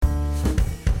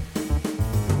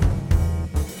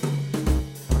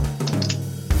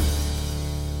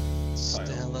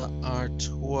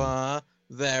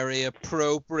very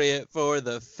appropriate for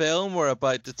the film we're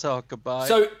about to talk about.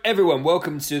 So, everyone,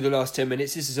 welcome to The Last 10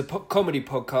 Minutes. This is a comedy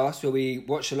podcast where we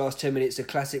watch the last 10 minutes of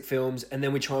classic films and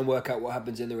then we try and work out what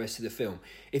happens in the rest of the film.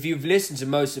 If you've listened to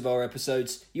most of our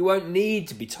episodes, you won't need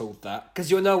to be told that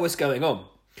because you'll know what's going on.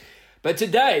 But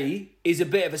today is a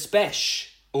bit of a special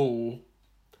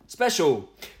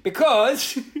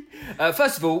because,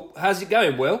 first of all, how's it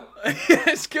going, Will?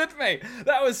 It's good, mate.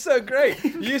 That was so great.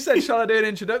 You said, shall I do an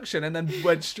introduction? And then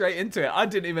went straight into it. I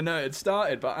didn't even know it had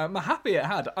started, but I'm happy it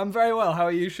had. I'm very well. How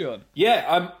are you, Sean?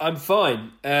 Yeah, I'm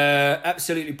fine.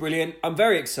 Absolutely brilliant. I'm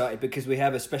very excited because we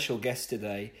have a special guest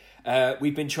today.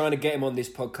 We've been trying to get him on this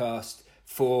podcast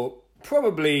for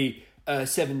probably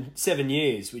 7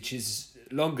 years, which is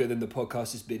longer than the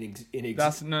podcast has been in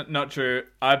existence. That's not true.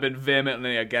 I've been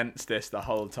vehemently against this the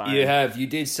whole time. You have. You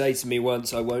did say to me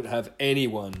once, I won't have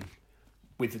anyone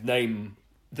with the name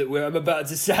that I'm about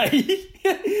to say.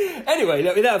 Anyway,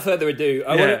 look, without further ado,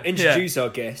 I want to introduce our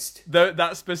guest.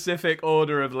 That specific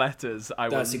order of letters,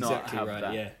 That's will not exactly have right,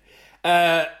 that.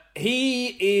 Yeah.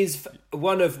 He is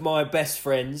one of my best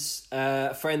friends,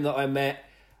 a friend that I met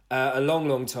a long,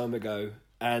 long time ago.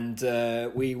 And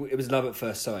it was love at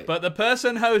first sight. But the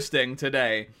person hosting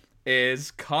today is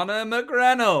Conor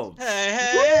McReynolds. Hey!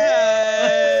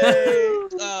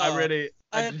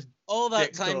 I had all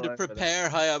that time to prepare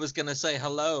how I was going to say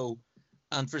hello,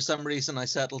 and for some reason I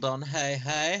settled on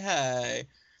hey.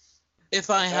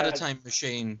 If I had a time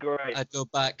machine, I'd go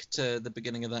back to the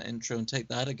beginning of that intro and take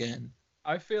that again.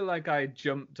 I feel like I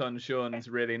jumped on Sean's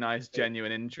really nice,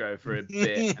 genuine intro for a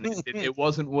bit, and it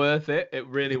wasn't worth it. It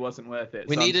really wasn't worth it.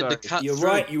 We needed to cut You're through,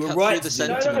 right. You were cut right through the to do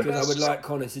that sentiment. because I would like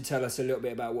Conor to tell us a little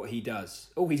bit about what he does.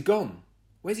 Oh, he's gone.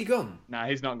 Where's he gone? Nah,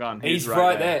 he's not gone. He's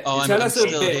right there. Oh, tell I'm us a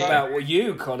still bit here. about what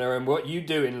you, Conor, and what you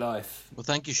do in life. Well,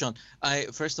 thank you, Sean.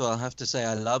 First of all, I have to say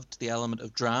I loved the element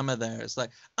of drama there. It's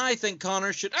like, I think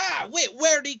Conor should... wait,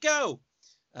 where'd he go?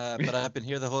 But I've been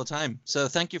here the whole time. So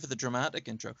thank you for the dramatic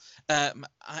intro.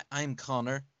 I'm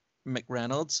Conor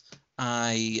McReynolds.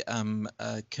 I am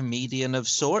a comedian of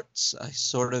sorts. I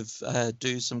sort of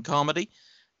do some comedy.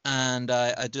 And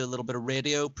I do a little bit of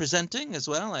radio presenting as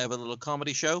well. I have a little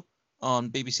comedy show on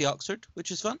BBC Oxford, which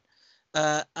is fun.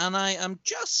 And I'm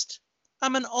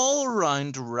an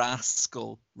all-round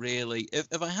rascal, really.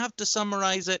 If I have to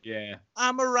summarize it,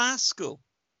 I'm a rascal.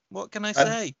 What can I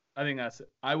say? I think that's it.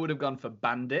 I would have gone for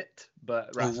bandit,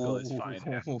 but rascal is fine.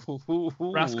 Yeah.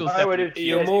 Rascal's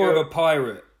You're more of a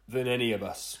pirate than any of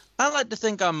us. I like to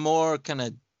think I'm more kind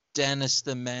of Dennis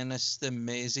the Menace than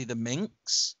Maisie the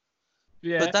Minx.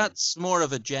 Yeah. But that's more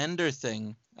of a gender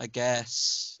thing, I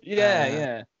guess.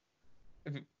 Yeah.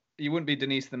 You wouldn't be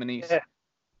Denise the Menace. Yeah.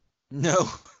 No.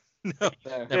 It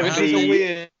Never would has be been.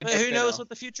 weird. But who knows what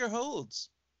the future holds?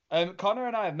 Connor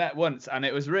and I have met once, and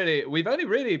it was we've only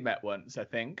really met once, I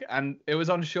think, and it was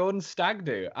on Sean's stag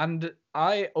do, and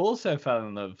I also fell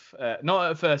in love,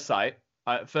 not at first sight.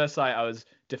 At first sight, I was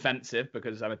defensive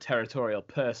because I'm a territorial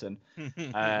person,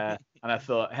 and I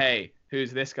thought, hey,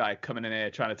 who's this guy coming in here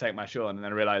trying to take my Sean? And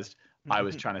then I realised I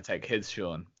was trying to take his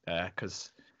Sean,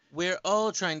 because... We're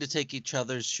all trying to take each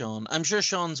other's Sean. I'm sure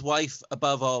Sean's wife,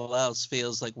 above all else,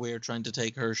 feels like we're trying to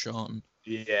take her Sean.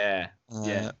 Yeah.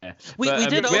 We But, did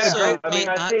we had a also great- meet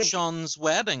at Sean's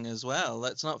wedding as well.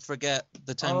 Let's not forget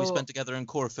the time we spent together in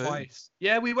Corfu. Twice.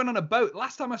 Yeah, we went on a boat.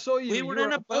 Last time I saw you, We were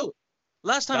in a boat.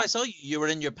 Last time I saw you, you were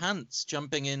in your pants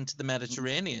jumping into the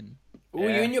Mediterranean. Oh,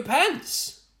 you in your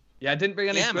pants? Yeah, I didn't bring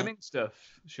any Yeah, swimming stuff,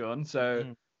 Sean. So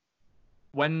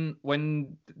when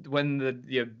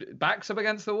your back's up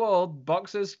against the wall,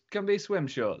 boxers can be swim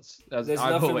shorts. There's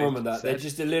nothing wrong with that. They're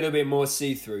just a little bit more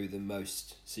see-through than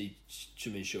most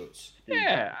swimming shorts.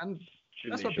 Yeah, and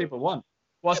that's what people want.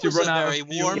 Whilst It was you run a out very of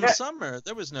warm summer.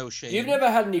 There was no shade. You've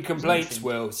never had any complaints,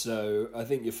 Will, so I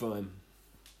think you're fine.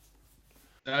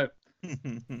 No.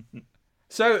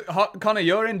 So, Connor,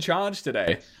 you're in charge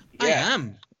today. I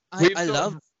am. I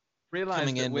love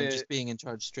coming in and just being in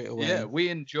charge straight away. Yeah, we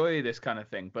enjoy this kind of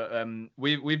thing, but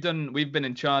we've been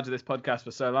in charge of this podcast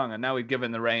for so long, and now we've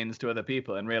given the reins to other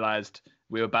people and realised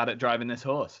we were bad at driving this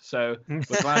horse. So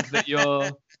we're glad that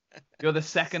you're the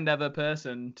second ever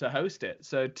person to host it.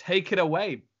 So take it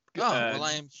away. Well,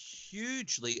 I am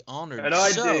hugely honoured. And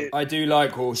I do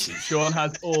like horses. Sean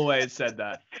has always said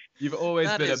that. You've always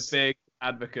been a big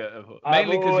advocate of horses,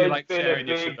 mainly I've because you always like been a sharing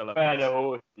your big sugar love. fan of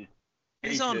horses.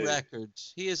 He's on record.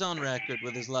 He is on record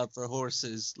with his love for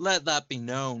horses. Let that be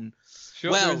known.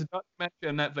 Sure, there's a documentary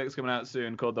on Netflix coming out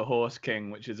soon called The Horse King,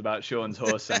 which is about Sean's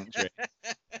horse sanctuary.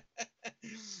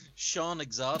 Sean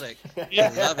Exotic. I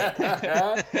love it.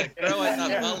 Throw out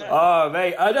that mullet. Oh,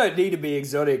 mate, I don't need to be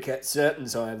exotic at certain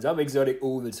times. I'm exotic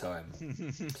all the time.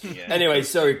 Anyway,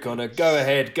 sorry, Connor. Go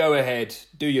ahead.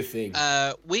 Do your thing.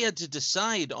 We had to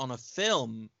decide on a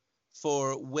film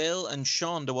for Will and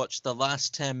Sean to watch the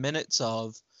last 10 minutes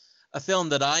of. A film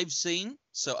that I've seen,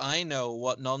 so I know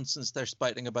what nonsense they're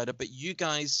spouting about it, but you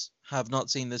guys have not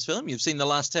seen this film. You've seen the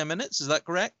last 10 minutes, is that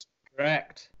correct?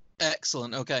 Correct.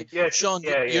 Excellent, okay. Yeah, Sean,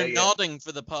 you're nodding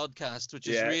for the podcast, which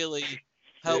is really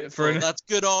helpful. That's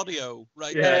good audio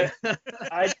right there.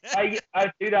 I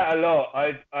do that a lot.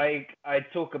 I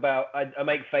talk about, I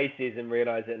make faces and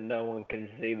realise that no one can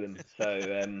see them. So,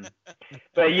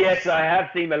 but yes, I have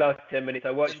seen the last 10 minutes.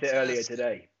 I watched it earlier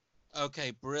today.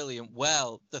 Okay, brilliant.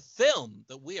 Well, the film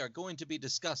that we are going to be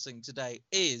discussing today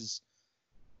is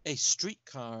A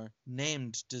Streetcar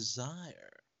Named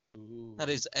Desire. Ooh. That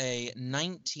is a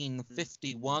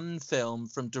 1951 film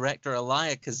from director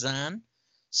Elia Kazan,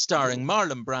 starring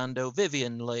Marlon Brando,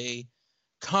 Vivian Leigh,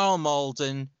 Carl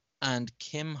Malden, and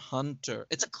Kim Hunter.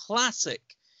 It's a classic.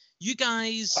 You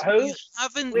guys, you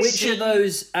haven't Which seen... of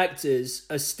those actors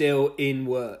are still in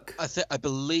work? I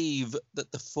believe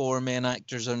that the 4 main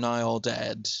actors are now all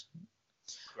dead.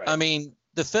 Right. I mean,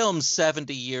 the film's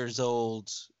 70 years old,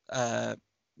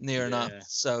 near enough.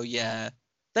 So, yeah,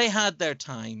 they had their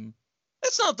time.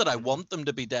 It's not that I want them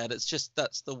to be dead. It's just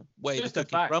that's the way the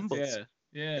cookie crumbles.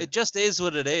 Yeah. It just is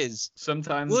what it is.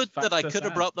 Sometimes would that I could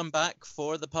have brought them back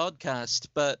for the podcast,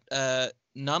 but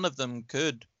none of them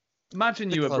could.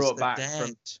 Imagine you were brought back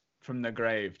from the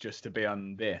grave just to be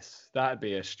on this. That'd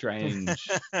be a strange...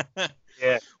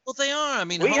 Yeah. Well, they are. I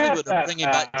mean, Hollywood are bringing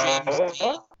back James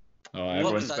Dean. Oh,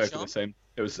 everyone spoke the same.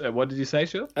 It was. What did you say,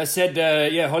 Sean? I said,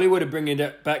 Hollywood are bringing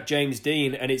back James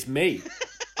Dean, and it's me.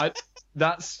 I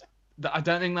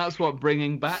don't think that's what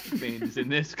bringing back means in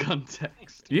this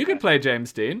context. You could play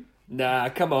James Dean. Nah,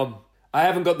 come on. I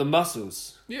haven't got the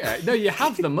muscles. Yeah, no, you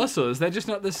have the muscles. They're just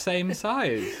not the same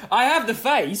size. I have the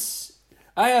face,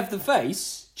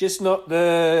 just not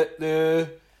the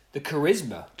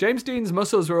charisma. James Dean's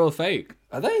muscles were all fake.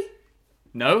 Are they?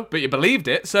 No, but you believed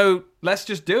it, so let's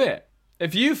just do it.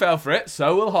 If you fell for it,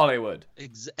 so will Hollywood.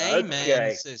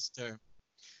 Amen, sister.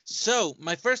 So,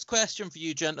 my first question for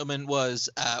you gentlemen was,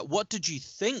 what did you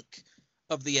think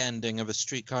of the ending of A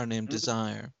Streetcar Named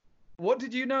Desire? What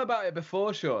did you know about it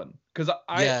before, Sean? Because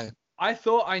I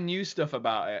thought I knew stuff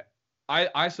about it.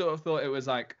 I sort of thought it was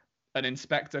like an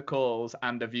Inspector Calls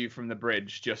and A View from the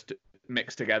Bridge just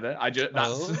mixed together. That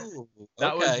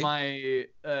was my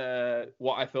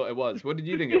what I thought it was. What did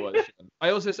you think it was, Sean?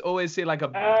 I also always see like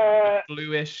a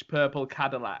bluish purple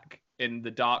Cadillac in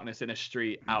the darkness in a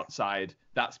street outside.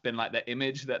 That's been like the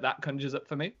image that conjures up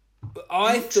for me.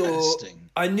 I thought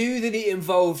I knew that it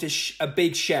involved a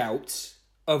big shout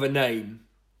of a name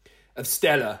of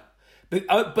Stella,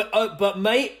 but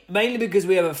mainly because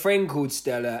we have a friend called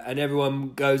Stella, and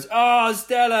everyone goes, "Oh,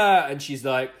 Stella," and she's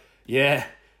like, "Yeah,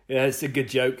 it's a good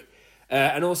joke,"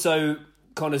 and also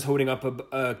Connor's holding up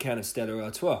a can of Stella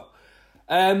Artois.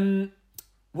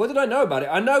 What did I know about it?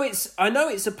 I know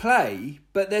it's a play,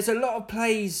 but there's a lot of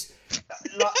plays.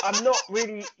 I'm not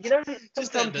really,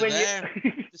 sometimes when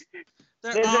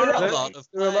there are a lot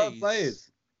of plays.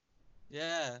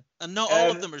 Yeah, and not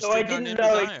all of them are Streetcar Named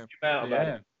Desire.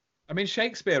 Yeah. I mean,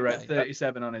 Shakespeare wrote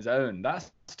 37 on his own.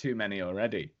 That's too many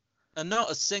already. And not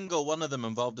a single one of them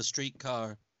involved a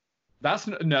streetcar.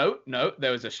 No.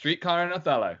 There was a streetcar in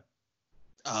Othello.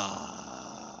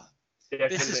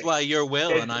 This is why you're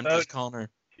Will and I'm just Conor.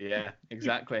 Yeah,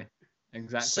 exactly.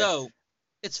 So,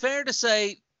 it's fair to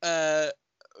say,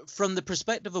 from the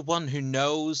perspective of one who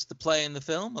knows the play and the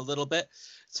film a little bit,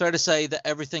 it's fair to say that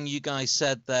everything you guys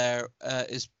said there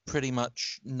is pretty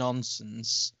much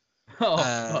nonsense.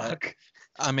 Fuck.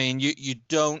 I mean, you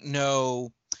don't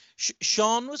know.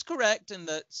 Sean was correct in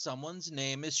that someone's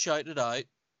name is shouted out.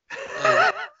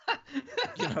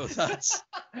 That's...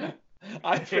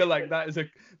 I feel like that's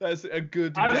a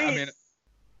good... I mean,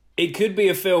 it could be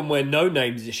a film where no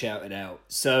names are shouted out,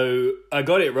 so I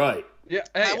got it right. Yeah,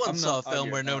 I once saw a film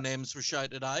where no names were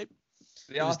shouted out.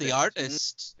 It was The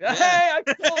Artist. Yeah. Hey, I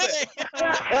called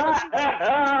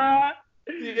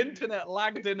it! The internet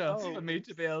lagged enough for me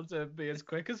to be able to be as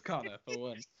quick as Conor for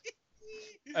once.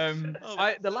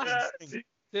 I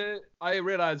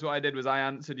realised what I did was I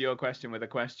answered your question with a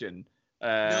question. No,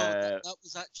 that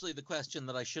was actually the question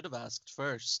that I should have asked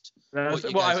first.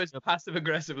 What I was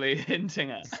passive-aggressively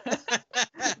hinting at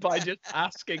by just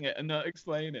asking it and not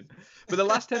explaining. But the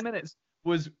last 10 minutes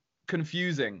was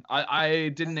confusing.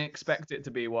 I didn't expect it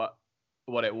to be what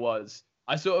it was.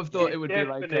 I sort of thought it would be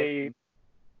like...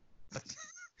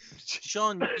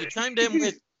 Sean, you chimed in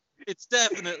with "it's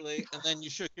definitely," and then you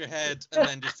shook your head, and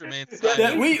then just remained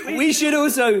silent.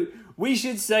 We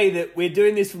should say that we're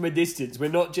doing this from a distance. We're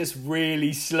not just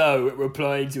really slow at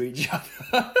replying to each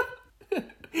other.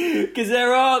 Because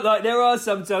there are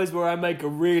some times where I make a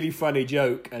really funny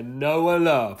joke and no one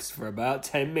laughs for about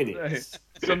 10 minutes.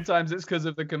 Sometimes it's because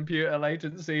of the computer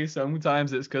latency.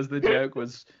 Sometimes it's because the joke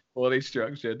was poorly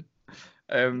structured.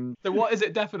 So what is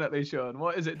it definitely, Sean?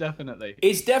 What is it definitely?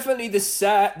 It's definitely the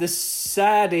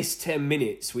saddest 10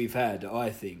 minutes we've had,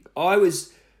 I think. I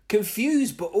was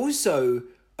confused, but also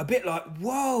a bit like,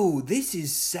 whoa, this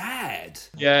is sad.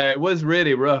 Yeah, it was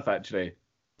really rough, actually.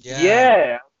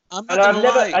 Yeah. I'm not gonna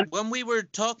lie. When we were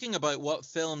talking about what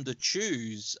film to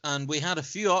choose, and we had a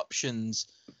few options,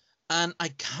 and I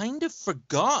kind of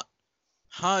forgot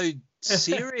how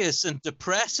serious and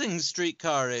depressing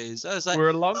Streetcar is. I was like,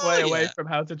 we're a long way away from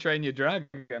How to Train Your Dragon,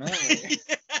 aren't we?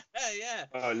 Yeah.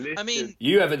 Oh, I mean,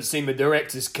 you haven't seen the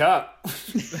director's cut.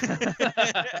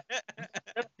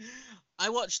 I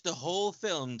watched the whole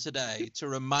film today to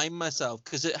remind myself,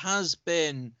 because it has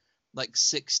been like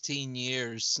 16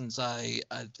 years since I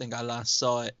think I last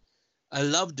saw it. I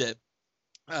loved it.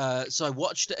 So I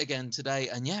watched it again today,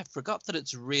 and forgot that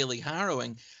it's really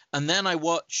harrowing. And then I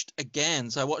watched again.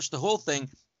 So I watched the whole thing,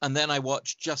 and then I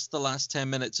watched just the last 10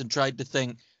 minutes and tried to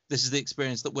think, this is the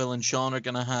experience that Will and Sean are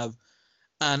going to have.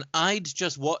 And I'd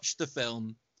just watched the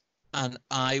film, and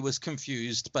I was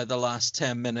confused by the last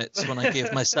 10 minutes when I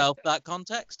gave myself that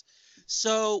context.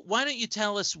 So why don't you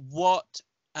tell us what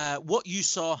you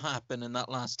saw happen in that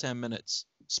last 10 minutes?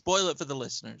 Spoil it for the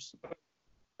listeners.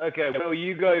 Okay, Will,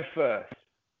 you go first.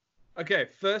 Okay,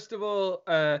 first of all,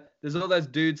 there's all those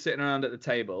dudes sitting around at the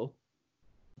table.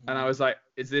 And I was like,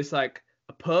 is this like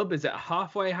a pub? Is it a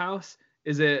halfway house?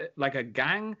 Is it like a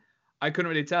gang? I couldn't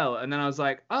really tell. And then I was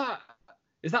like,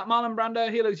 is that Marlon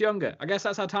Brando? He looks younger. I guess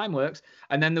that's how time works.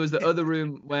 And then there was the other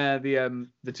room where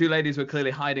the two ladies were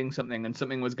clearly hiding something, and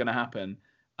something was going to happen.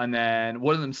 And then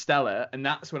one of them, Stella, and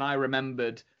that's when I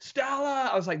remembered Stella.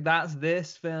 I was like, that's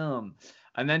this film.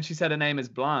 And then she said her name is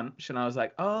Blanche, and I was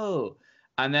like, oh.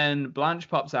 And then Blanche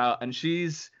pops out, and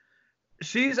she's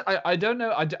I don't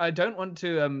know, I don't want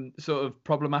to sort of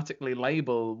problematically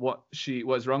label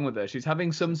what's wrong with her. She's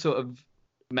having some sort of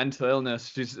mental illness.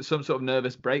 She's some sort of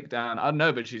nervous breakdown. I don't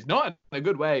know, but she's not in a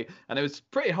good way, and it was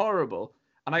pretty horrible.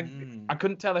 And I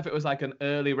couldn't tell if it was like an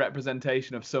early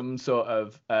representation of some sort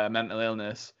of mental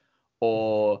illness,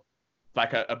 or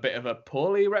like a bit of a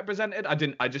poorly represented.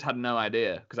 I just had no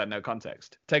idea because I had no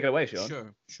context. Take it away,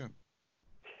 Sean. Sure.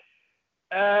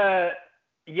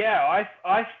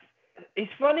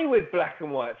 It's funny with black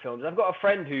and white films. I've got a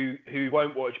friend who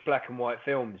won't watch black and white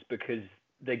films because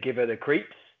they give her the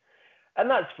creeps, and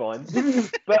that's fine.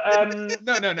 But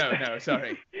no,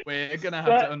 sorry, we're gonna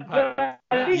have to unpack.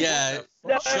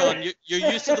 Sean,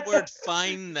 your use of the word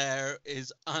 "fine" there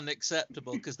is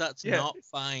unacceptable, because that's not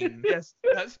fine. Yes,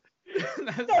 that's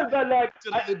no, but like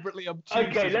deliberately obtuse.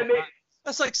 Okay,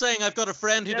 That's like saying I've got a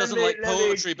friend who doesn't like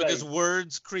poetry because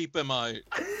words creep him out.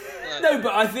 No,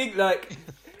 but I think like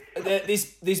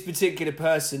this particular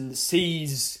person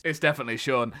sees. It's definitely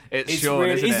Sean. It's Sean.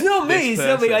 Really, isn't it's it? not me. It's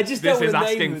not me. I just don't want to name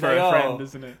asking who for they a are. friend,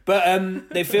 isn't it? But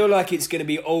they feel like it's going to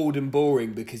be old and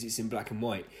boring because it's in black and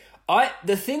white.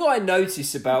 The thing I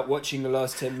notice about watching the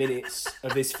last 10 minutes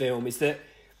of this film is that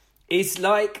it's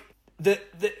like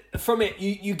from it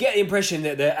you get the impression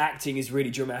that the acting is really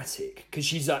dramatic, because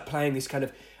she's like playing this kind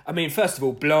of. I mean, first of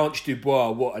all, Blanche Dubois,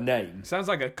 what a name. Sounds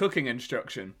like a cooking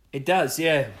instruction. It does,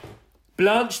 yeah.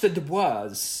 Blanche de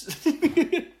Dubois.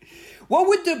 What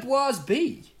would Dubois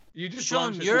be?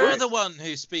 Sean, you're the one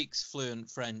who speaks fluent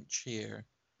French here.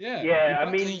 Yeah. Yeah,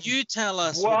 I mean, can you tell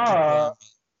us what Dubois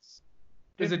means?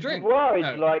 It's a drink. Dubois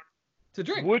is like it's a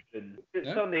drink. Wooden.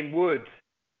 It's something wood.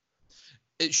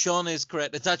 Sean is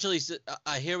correct. It's actually,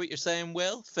 I hear what you're saying,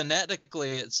 Will.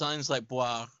 Phonetically, it sounds like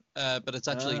bois, but it's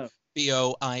actually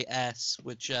BOIS,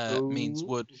 which means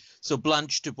wood. So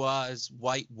Blanche Dubois is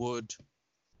white wood,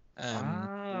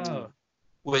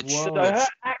 which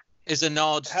is a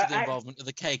nod to the involvement of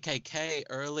the KKK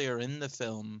earlier in the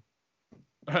film.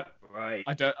 Right.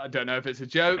 I don't know if it's a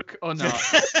joke or not.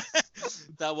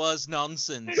 That was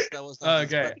nonsense.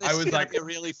 Okay. I was like a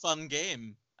really fun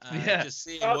game. Just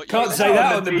seeing what can't say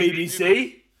that on the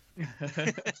BBC.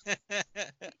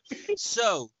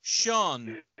 So,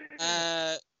 Sean,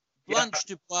 Blanche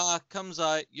Dubois comes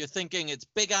out. You're thinking it's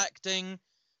big acting.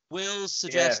 Will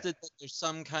suggested that there's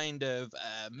some kind of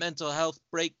mental health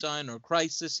breakdown or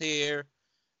crisis here,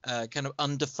 kind of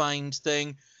undefined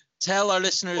thing. Tell our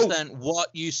listeners then what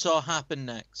you saw happen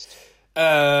next.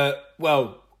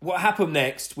 Well, what happened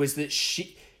next was that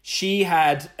she she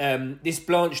had this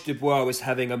Blanche Dubois was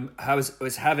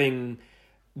having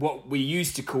what we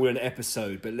used to call an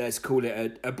episode, but let's call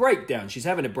it a breakdown. She's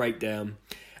having a breakdown.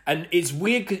 And it's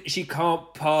weird because she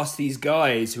can't pass these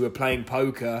guys who are playing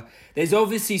poker. There's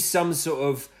obviously some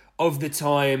sort of the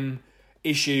time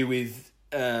issue with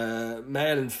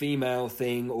male and female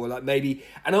thing, or like maybe.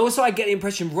 And also I get the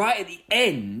impression right at the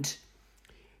end,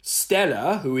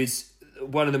 Stella, who is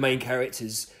one of the main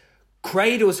characters,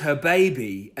 cradles her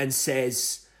baby and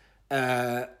says,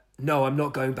 no, I'm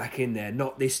not going back in there,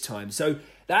 not this time. So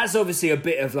that's obviously a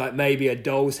bit of like maybe a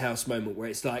Doll's House moment where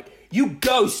it's like, you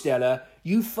go, Stella,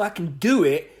 you fucking do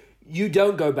it. You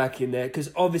don't go back in there,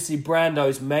 because obviously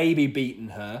Brando's maybe beaten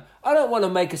her. I don't want to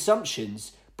make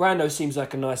assumptions. Brando seems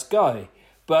like a nice guy,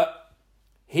 but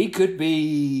he could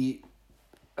be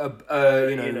He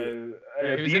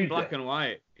was in black and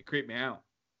white. It creeped me out.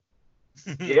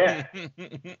 Yeah.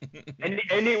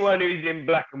 Anyone who's in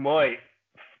black and white,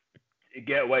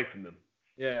 get away from them.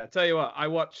 Yeah, I tell you what, I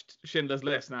watched Schindler's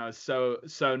List and I was so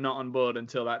not on board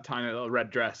until that tiny little red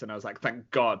dress, and I was like,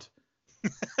 thank God.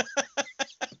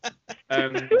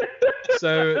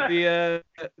 So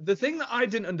the thing that I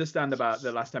didn't understand about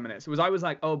the last 10 minutes was I was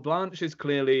like, oh, Blanche is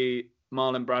clearly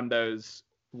Marlon Brando's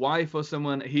wife or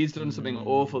someone. He's done something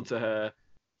awful to her.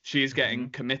 She's getting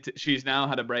committed. She's now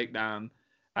had a breakdown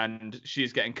and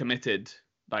she's getting committed,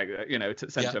 like,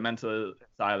 sent to a mental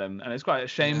asylum. And it's quite a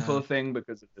shameful thing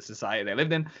because of the society they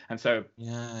lived in. And so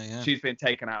she's been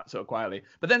taken out sort of quietly.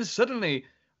 But then suddenly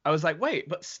I was like, wait,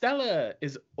 but Stella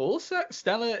is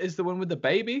the one with the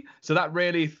baby? So that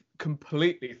really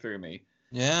completely threw me.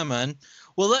 Yeah, man.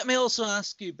 Well, let me also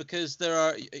ask you, because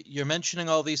you're mentioning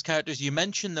all these characters. You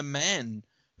mentioned the men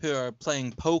who are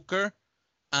playing poker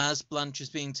as Blanche is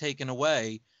being taken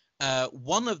away.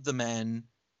 One of the men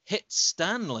hit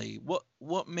Stanley.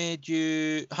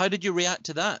 How did you react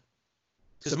to that?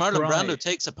 Because Marlon Brando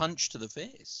takes a punch to the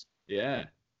face. Yeah.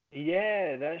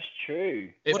 Yeah, that's true.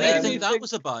 What do you think that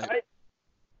was about?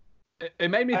 It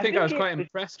made me think I was quite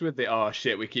impressed with oh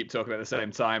shit, we keep talking at the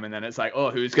same time, and then it's like,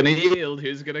 oh, who's going to yield?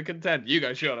 Who's going to contend? You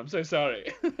go, Sean. I'm so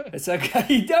sorry. It's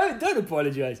okay. Don't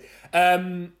apologise.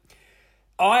 It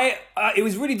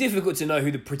was really difficult to know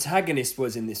who the protagonist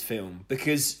was in this film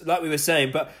because, like we were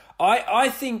saying, but I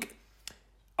think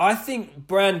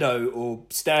Brando, or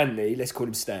Stanley, let's call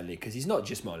him Stanley because he's not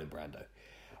just Marlon Brando.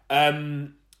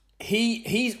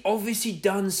 He's obviously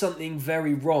done something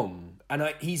very wrong,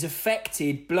 and he's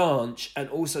affected Blanche and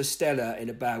also Stella in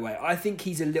a bad way. I think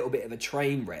he's a little bit of a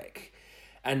train wreck,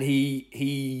 and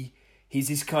he's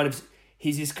this kind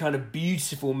of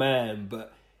beautiful man,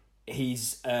 but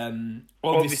he's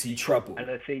obviously trouble.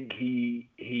 And I think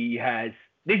he has.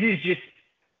 This is just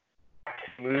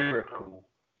a miracle,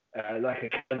 like a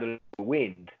candle in the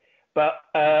wind. But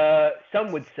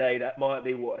some would say that might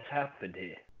be what has happened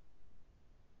here.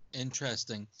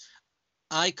 Interesting.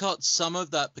 I caught some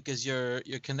of that because your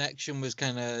connection was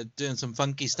kind of doing some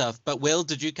funky stuff. But Will,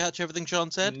 did you catch everything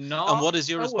Sean said? Not and what is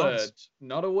your response? Word.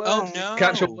 Not a word. Oh no!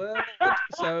 Catch a word.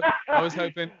 So I was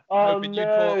hoping you'd caught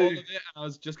all of it, and I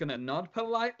was just gonna nod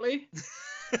politely.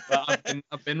 But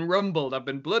I've been rumbled. I've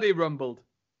been bloody rumbled.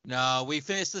 No, we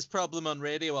face this problem on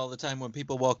radio all the time when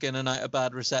people walk in and out of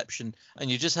bad reception, and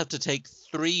you just have to take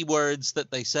 3 words that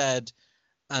they said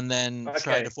and then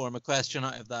try to form a question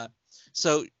out of that.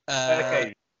 So,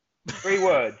 okay, 3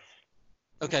 words.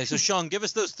 Okay, so Sean, give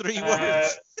us those 3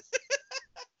 words.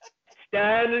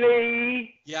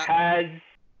 Stanley has.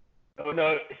 Oh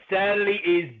no, Stanley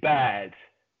is bad.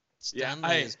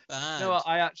 Stanley is bad. No,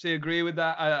 I actually agree with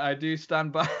that. I do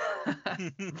stand by.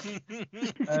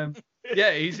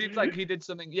 He seems like he did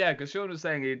something. Yeah, because Sean was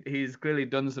saying he's clearly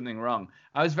done something wrong.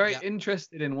 I was very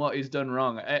interested in what he's done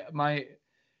wrong.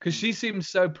 Because she seems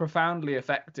so profoundly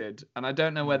affected, and I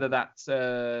don't know whether that's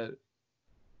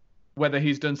whether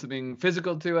he's done something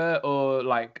physical to her or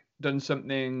like done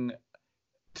something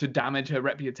to damage her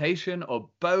reputation or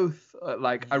both.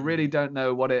 I really don't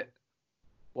know what it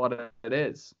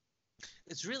is.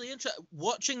 It's really interesting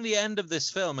watching the end of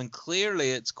this film, and clearly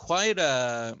it's quite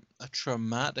a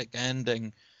traumatic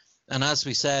ending. And as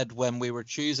we said when we were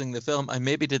choosing the film, I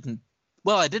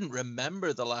didn't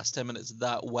remember the last 10 minutes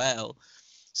that well.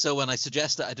 So when I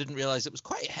suggested it, I didn't realize it was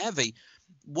quite heavy.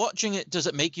 Watching it, does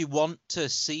it make you want to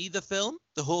see the film,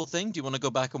 the whole thing? Do you want to go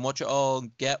back and watch it all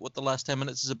and get what the last 10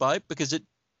 minutes is about? Because it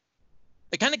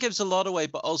kind of gives a lot away,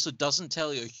 but also doesn't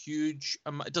tell you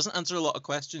it doesn't answer a lot of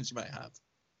questions you might have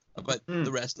about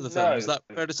the rest of the film. Is that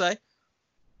fair to say?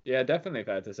 Yeah, definitely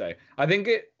fair to say. I think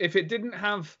if it didn't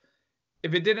have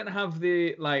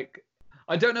the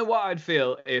I don't know what I'd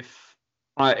feel if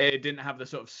it didn't have the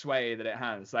sort of sway that it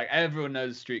has. Like everyone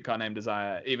knows Streetcar Named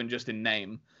Desire, even just in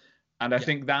name, and I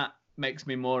think that makes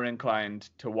me more inclined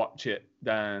to watch it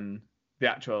than the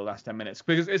actual last 10 minutes.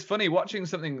 Because it's funny watching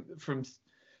something from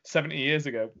 70 years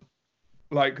ago,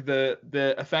 like the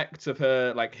effects of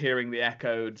her like hearing the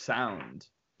echoed sound.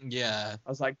 Yeah, I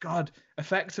was like, God,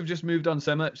 effects have just moved on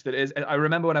so much that is. I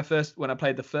remember when I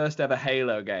played the first ever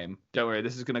Halo game. Don't worry,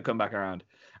 this is gonna come back around.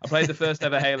 I played the first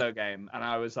ever Halo game, and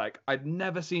I was like, I'd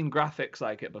never seen graphics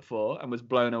like it before, and was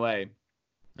blown away.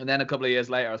 And then a couple of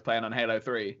years later, I was playing on Halo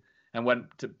 3, and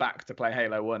went back to play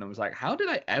Halo 1, and was like, how did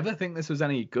I ever think this was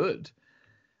any good?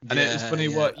 And it's funny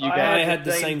what you get. I had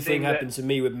the same thing happen to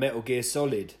me with Metal Gear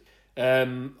Solid.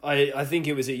 I think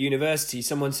it was at university.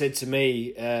 Someone said to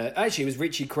me, actually, it was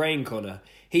Richie Crane, Connor.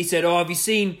 He said, "Oh, have you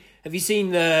seen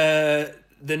the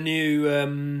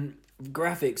new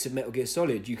graphics of Metal Gear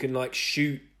Solid? You can like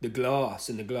shoot the glass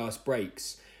and the glass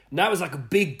breaks." And that was like a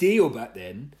big deal back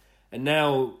then. And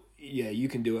now, yeah, you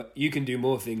can do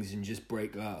more things than just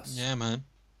break glass. Yeah, man.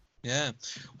 Yeah.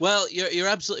 Well, you're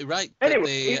absolutely right.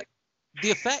 Anyway, The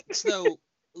effects, though,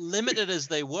 limited as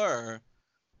they were,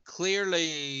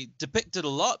 clearly depicted a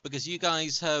lot because you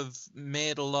guys have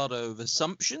made a lot of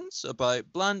assumptions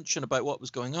about Blanche and about what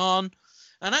was going on.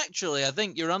 And actually, I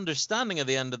think your understanding of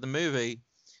the end of the movie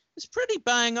is pretty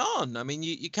bang on. I mean,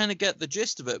 you kind of get the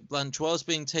gist of it. Blanche was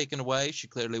being taken away. She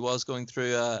clearly was going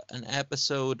through an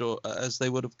episode, or as they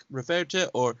would have referred to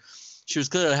it, or she was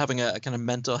clearly having a kind of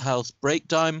mental health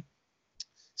breakdown.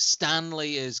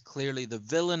 Stanley is clearly the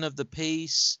villain of the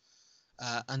piece,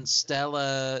 and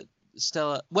Stella.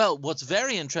 Well, what's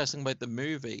very interesting about the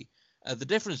movie, the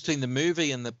difference between the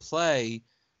movie and the play,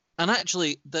 and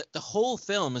actually the whole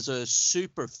film is a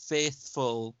super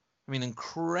faithful, I mean,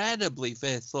 incredibly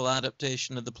faithful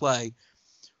adaptation of the play,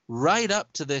 right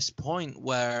up to this point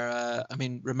where, I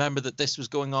mean, remember that this was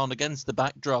going on against the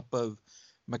backdrop of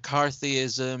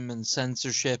McCarthyism and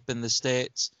censorship in the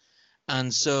States.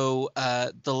 And so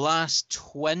the last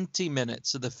 20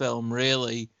 minutes of the film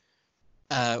really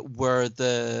were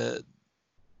the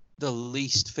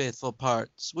least faithful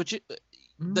parts, which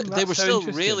they were still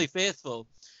really faithful.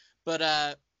 But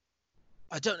I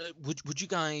don't know. Would you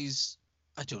guys?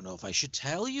 I don't know if I should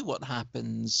tell you what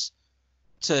happens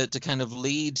to kind of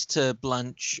lead to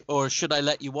Blanche, or should I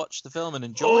let you watch the film and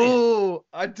enjoy it? Oh,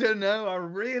 I don't know. I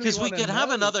really because we could have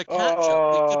another catch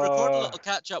up. We could record a little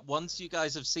catch up once you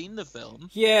guys have seen the film.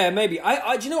 Yeah, maybe.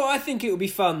 I do you know what? I think it would be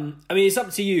fun. I mean, it's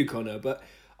up to you, Connor, but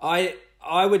I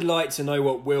would like to know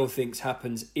what Will thinks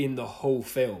happens in the whole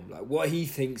film, like what he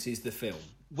thinks is the film.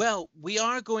 Well, we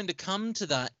are going to come to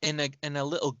that in a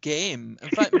little game. In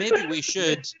fact, maybe we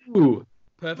should. Ooh,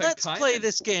 perfect. Let's timing. play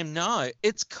this game now.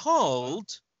 It's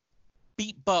called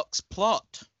Beatbox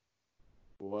Plot.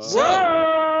 Whoa. So,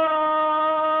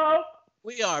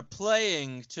 we are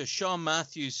playing to Sean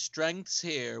Matthews' strengths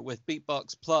here with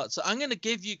Beatbox Plot. So I'm going to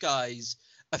give you guys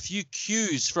a few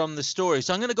cues from the story.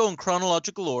 So I'm going to go in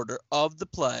chronological order of the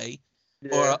play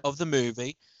or of the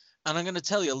movie. And I'm going to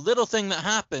tell you a little thing that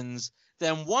happens.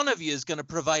 Then one of you is going to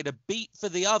provide a beat for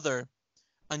the other.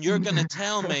 And you're going to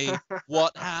tell me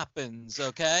what happens,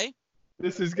 okay?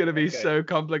 This is going to be so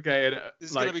complicated.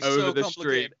 This is like going to be over so the complicated.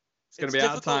 street. It's going to be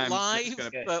out of time.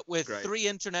 Live, be but with great. 3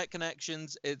 internet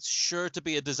connections, it's sure to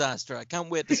be a disaster. I can't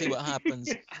wait to see what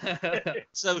happens.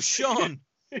 So, Sean,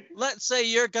 let's say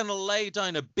you're going to lay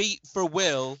down a beat for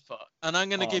Will, and I'm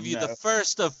going to give you the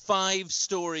first of 5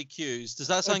 story cues. Does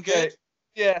that sound good?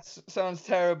 Yes, sounds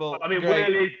terrible. I mean, Great.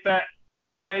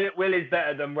 Will is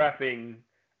better than rapping,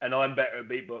 and I'm better at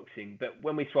beatboxing. But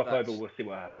when we swap over, we'll see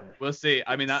what happens. We'll see.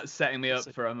 I mean, that's setting me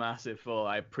up for a massive fall.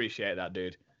 I appreciate that,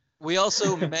 dude. We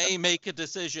also may make a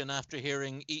decision after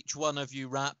hearing each one of you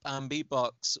rap and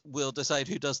beatbox. We'll decide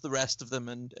who does the rest of them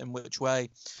and in which way.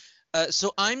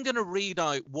 So I'm going to read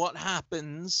out what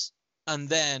happens, and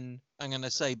then I'm going to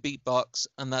say beatbox,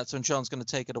 and that's when Sean's going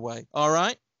to take it away. All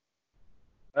right?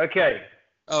 Okay.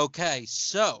 Okay,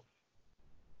 so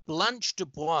Blanche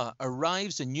Dubois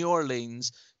arrives in New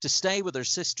Orleans to stay with her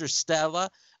sister Stella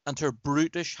and her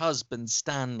brutish husband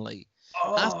Stanley.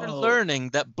 After learning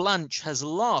that Blanche has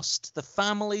lost the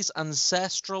family's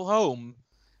ancestral home,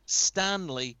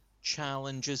 Stanley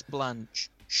challenges Blanche.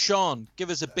 Sean, give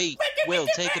us a beat. Will,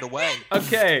 take it away.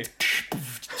 Okay.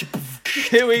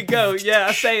 Here we go. Yeah,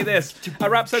 I say this. I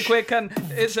rap so quick and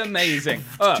it's amazing.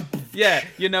 Yeah,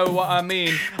 you know what I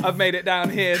mean. I've made it down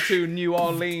here to New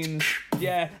Orleans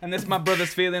yeah. And this my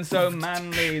brother's feeling so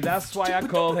manly. That's why I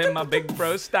call him my big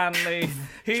bro Stanley.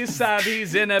 He's sad,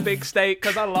 he's in a big state,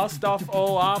 cause I lost off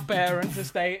all our parents'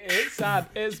 estate. It's sad,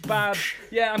 it's bad.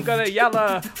 Yeah, I'm gonna yell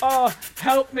her. Oh,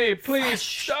 help me, please.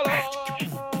 Shut up.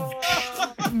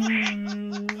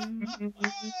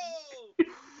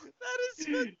 That is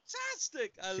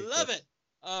fantastic. I love it.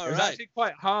 All It was right. actually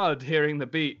quite hard hearing the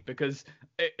beat because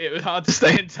it was hard to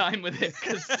stay in time with it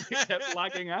because it kept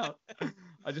lagging out.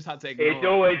 I just had to ignore It's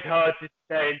always hard to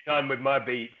stay in time with my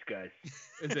beats, guys.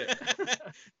 Is it?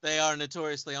 They are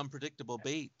notoriously unpredictable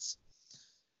beats.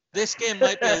 This game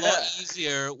might be a lot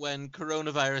easier when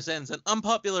coronavirus ends. An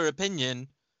unpopular opinion,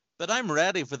 but I'm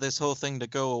ready for this whole thing to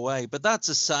go away. But that's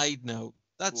a side note.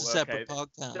 That's a separate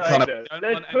podcast. Side note. Don't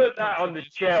Let's want put any that on the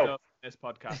controversial shelf. stuff in this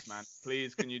podcast, man.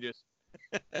 Please, can you just...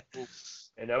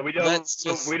 You know, we don't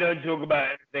talk about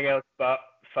anything else but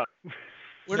fun.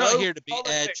 We're No not here to be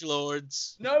politics.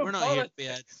 edgelords. No We're not here to be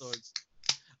edgelords.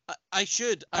 I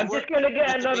should. I'm just going to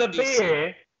get another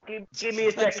beer. Give me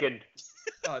a second.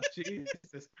 Oh,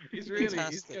 Jesus. He's really... He's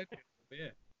Fantastic. good. Yeah,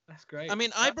 that's great. I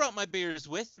mean, I brought my beers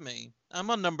with me. I'm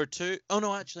on number 2. Oh,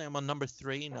 no, actually, I'm on number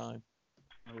 3 now.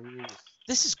 Ooh.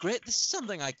 This is great. This is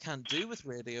something I can't do with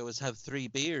radio, is have 3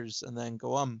 beers and then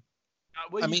go on.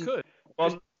 Well, I you mean, could. Well,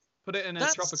 Just put it in a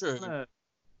that's Tropicana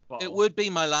bottle. It would be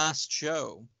my last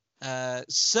show.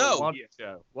 So, What a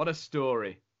show. What a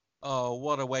story. oh,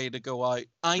 what a way to go out.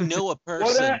 I know a What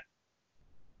person.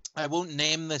 I won't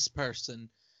name this person,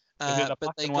 Is it a but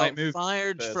black they and white got movie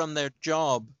fired first? from their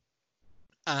job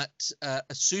at a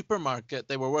supermarket.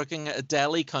 They were working at a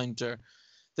deli counter.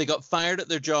 They got fired at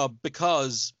their job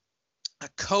because a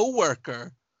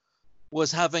co-worker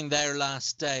was having their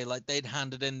last day. Like, they'd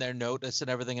handed in their notice and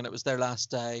everything, and it was their last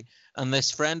day. And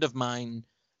this friend of mine,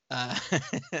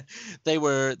 they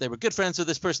were good friends with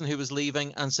this person who was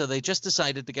leaving, and so they just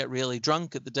decided to get really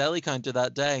drunk at the deli counter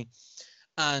that day.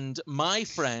 And my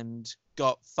friend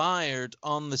got fired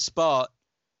on the spot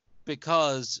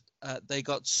because they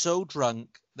got so drunk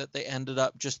that they ended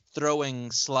up just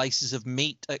throwing slices of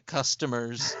meat at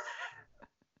customers.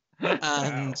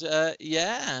 And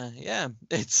yeah,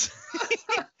 it's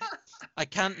I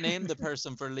can't name the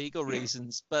person for legal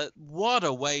reasons, but what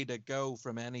a way to go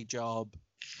from any job.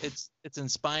 It's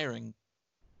inspiring.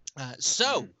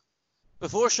 So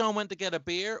before Sean went to get a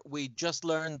beer, we just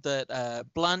learned that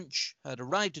Blanche had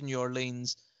arrived in New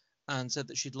Orleans and said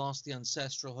that she'd lost the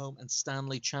ancestral home, and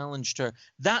Stanley challenged her.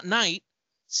 That night,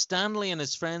 Stanley and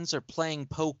his friends are playing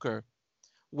poker.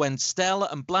 When Stella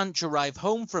and Blanche arrive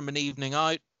home from an evening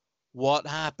out, what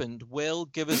happened? Will,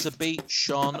 give us a beat.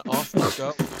 Sean, off you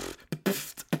go.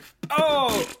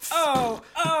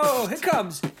 Oh, here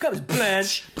comes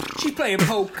Blanche. She's playing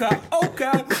poker.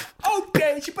 Okay,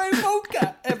 she's playing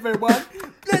poker, everyone.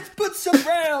 Let's put some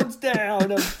rounds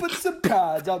down and put some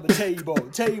cards on the table.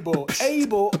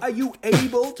 Abel, are you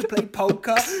able to play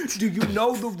poker? Do you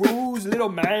know the rules, little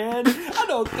man? I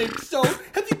don't think so.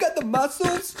 Have you got the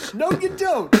muscles? No, you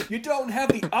don't. You don't have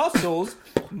the muscles.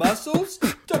 Muscles?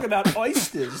 Talking about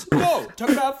oysters. No,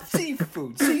 talking about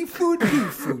seafood. Seafood, pea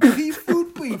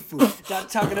food. Not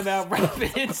talking about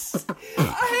rabbits.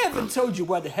 I haven't told you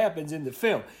what happens in the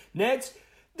film. Next,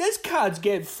 there's cards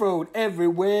get thrown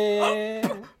everywhere. I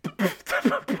didn't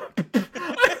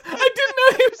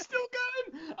know he was still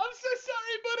going. I'm so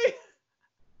sorry,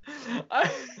 buddy.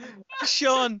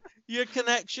 Sean, your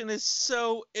connection is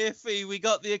so iffy. We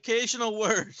got the occasional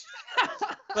word,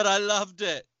 but I loved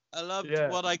it. I loved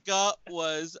what I got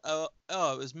was, it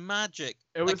was magic.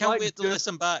 It was I can't like wait to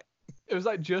listen back. It was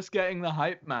like just getting the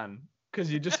hype man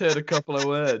because you just heard a couple of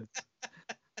words.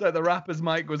 It's like the rapper's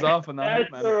mic was off and the hype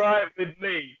That's man. all right with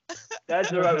me.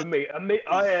 That's all right with me.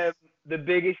 I am the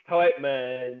biggest hype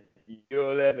man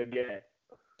you'll ever get.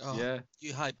 Oh, Yeah.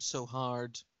 You hyped so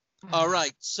hard. All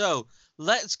right, so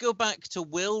let's go back to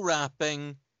Will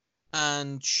rapping,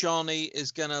 and Shawnee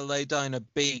is going to lay down a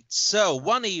beat. So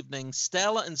one evening,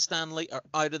 Stella and Stanley are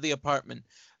out of the apartment.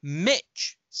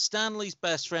 Mitch, Stanley's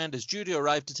best friend, is due to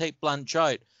arrive to take Blanche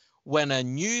out when a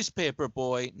newspaper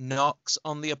boy knocks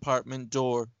on the apartment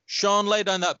door. Sean, lay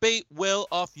down that beat. Will,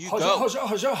 off you go. Fresh.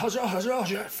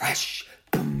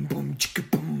 Boom, boom, chicka,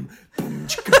 boom, boom,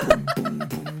 chicka, boom, boom,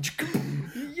 boom, chicka,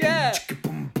 boom. Yeah. Chicka,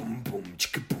 boom, boom, boom,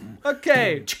 chicka, boom.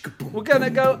 Okay, we're gonna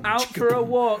go out for a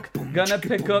walk. Gonna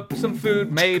pick up some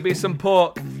food, maybe some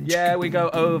pork. Yeah, we go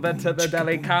over to the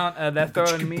deli counter. They're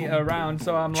throwing meat around.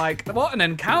 So I'm like, what an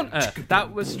encounter.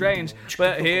 That was strange.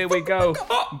 But here we go.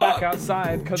 Back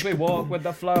outside because we walk with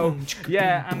the flow.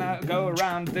 Yeah, and I go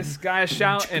around. This guy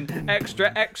shouting,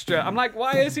 extra, extra. I'm like,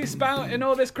 why is he spouting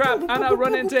all this crap? And I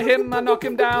run into him. I knock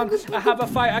him down. I have a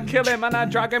fight. I kill him and I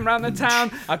drag him around the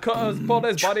town. I pull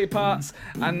his body parts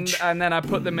and then I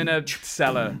put them in a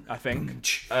cellar, I think.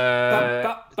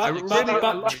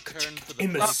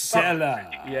 In the cellar.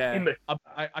 Yeah,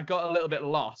 I got a little bit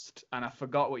lost and I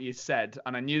forgot what you said,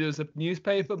 and I knew there was a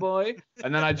newspaper boy,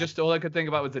 and then all I could think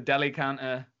about was the deli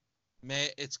counter.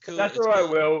 Mate, it's cool. That's it's all right,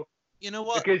 cool. Will. You know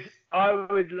what? Because I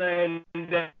was laying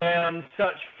down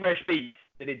such fresh beats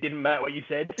that it didn't matter what you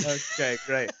said. Okay,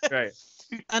 great.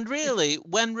 And really,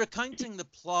 when recounting the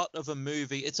plot of a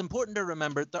movie, it's important to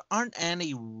remember there aren't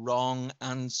any wrong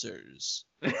answers.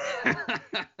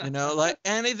 You know, like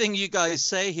anything you guys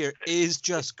say here is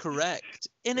just correct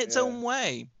in its own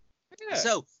way. Yeah.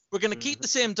 So we're going to keep the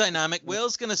same dynamic.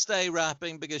 Will's going to stay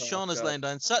rapping because Sean is laying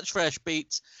down such fresh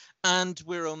beats, and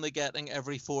we're only getting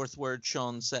every fourth word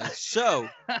Sean says. So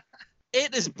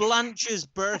it is Blanche's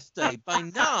birthday. By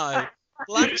now,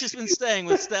 Blanche has been staying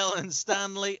with Stella and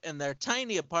Stanley in their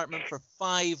tiny apartment for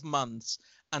 5 months,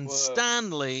 and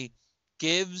Stanley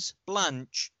gives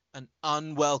Blanche an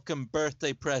unwelcome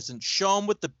birthday present. Sean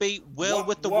with the beat, Will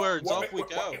with the words. Off we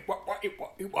go.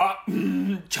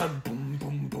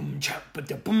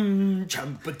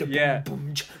 Yeah.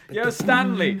 Yo,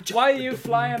 Stanley, why are you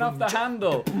flying off the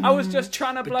handle? I was just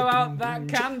trying to blow out that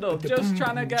candle, just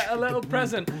trying to get a little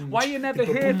present. Why you never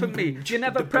hear from me? You're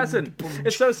never present.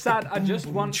 It's so sad. I just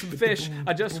want some fish.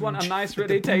 I just want a nice,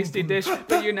 really tasty dish,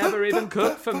 but you never even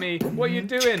cook for me. What you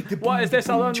doing? What is this?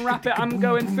 I'll unwrap it. I'm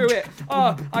going through it.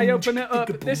 Oh, I open it up.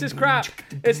 This is crap.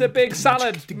 It's a big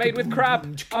salad made with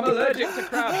crab. I'm allergic to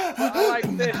crab, but I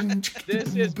like this.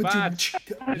 This is bad.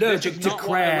 Allergic to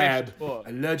crab.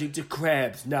 Allergic to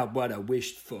crabs. Not what I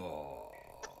wished for.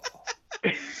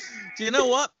 Do you know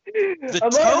what? The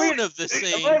tone of the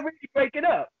scene. Am I really breaking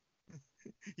up?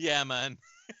 Yeah, man.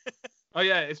 Oh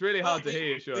yeah, it's really hard to hear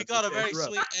you, Sean. We got a very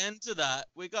sweet end to that.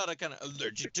 We got a kind of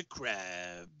allergic to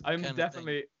crab. I'm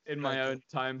definitely in my own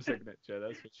time signature,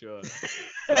 that's for sure.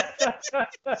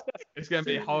 It's going to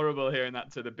be horrible hearing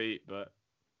that to the beat, but...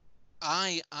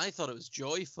 I thought it was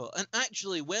joyful. And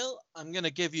actually, Will, I'm going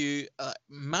to give you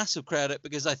massive credit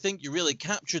because I think you really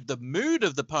captured the mood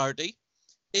of the party,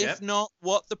 if not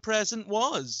what the present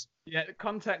was. Yeah, the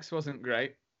context wasn't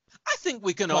great. I think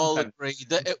we can all agree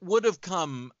that it would have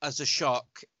come as a shock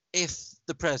if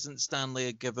the present Stanley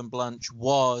had given Blanche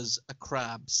was a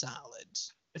crab salad.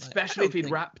 Especially if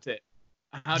he'd wrapped it.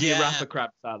 How do you wrap a crab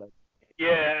salad?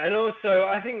 Yeah, and also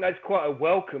I think that's quite a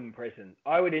welcome present.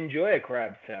 I would enjoy a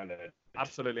crab salad.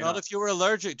 Absolutely not. Not if you were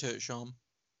allergic to it, Sean.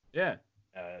 Yeah.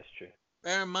 That's true.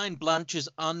 Bear in mind Blanche's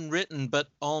unwritten but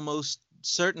almost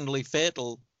certainly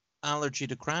fatal allergy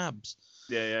to crabs.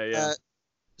 Yeah.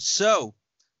 So,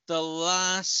 the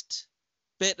last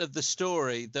bit of the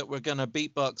story that we're going to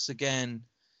beatbox again.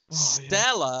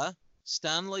 Stella,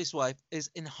 Stanley's wife,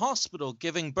 is in hospital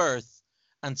giving birth,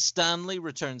 and Stanley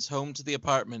returns home to the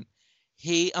apartment.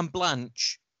 He and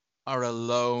Blanche are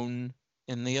alone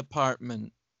in the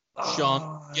apartment.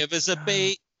 Sean, give us a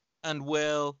beat, and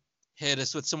Will hit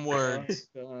us with some words.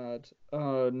 God.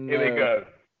 Oh, no. Here we go.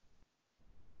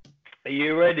 Are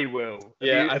you ready, Will?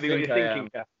 I think I am.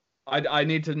 I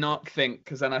need to not think,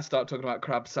 because then I start talking about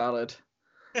crab salad.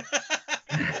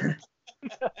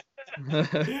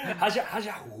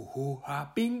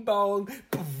 Bing bong.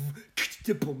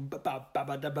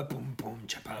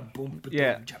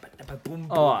 Yeah.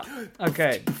 Oh,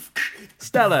 okay.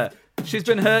 Stella, she's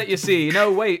been hurt, you see.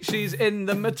 No, wait, she's in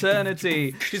the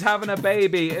maternity. She's having a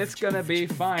baby. It's gonna be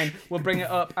fine. We'll bring it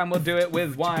up and we'll do it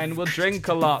with wine. We'll drink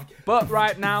a lot. But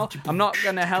right now, I'm not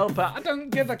gonna help her. I don't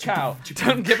give a cow.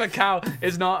 Don't give a cow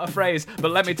is not a phrase.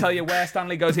 But let me tell you where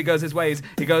Stanley goes. He goes his ways.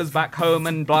 He goes back home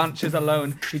and Blanche is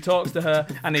alone. He talks to her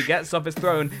and he gets off his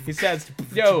throne. He says,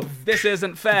 yo, this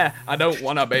isn't fair. I don't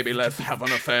want a baby. Let's have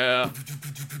an affair.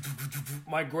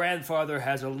 My grandfather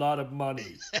has a lot of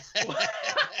money. That's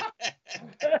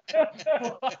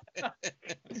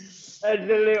a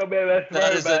little bit of a throwback.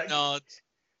 That is a nod.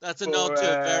 That's a nod to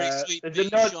a very sweet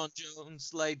beat Sean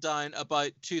Jones laid down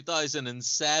about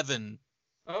 2007.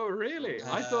 Oh, really?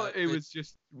 I thought it was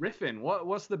just riffing.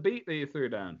 What's the beat that you threw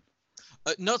down?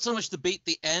 Not so much the beat,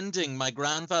 the ending. My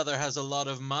grandfather has a lot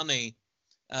of money.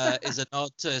 Is a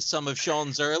nod to some of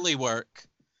Sean's early work.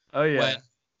 Oh, yeah. When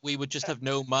we would just have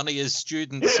no money as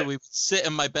students, so we would sit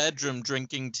in my bedroom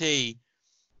drinking tea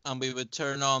and we would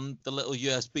turn on the little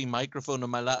USB microphone on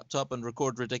my laptop and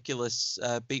record ridiculous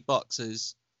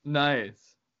beatboxes.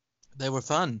 Nice. They were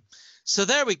fun. So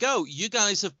there we go. You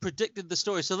guys have predicted the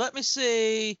story. So let me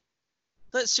see.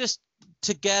 Let's just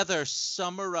together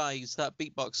summarize that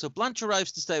beatbox. So Blanche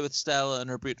arrives to stay with Stella and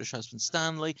her brutish husband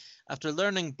Stanley. After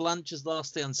learning Blanche has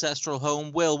lost the ancestral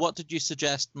home, Will, what did you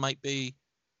suggest might be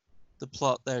the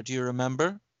plot there? Do you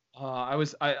remember?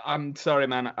 I'm sorry,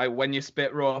 man. When you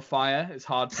spit raw fire, it's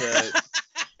hard to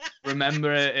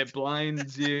remember it. It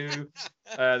blinds you.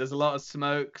 There's a lot of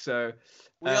smoke, so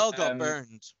we all got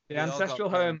burned. The ancestral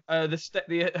home.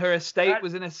 Her estate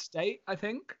was an estate. I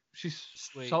think she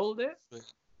sold it.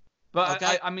 Sweet. But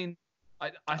okay. I mean,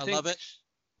 I think love it.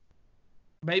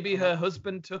 Maybe her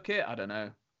husband took it. I don't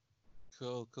know.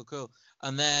 Cool.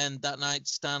 And then that night,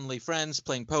 Stanley friends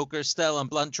playing poker. Stella and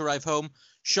Blanche arrive home.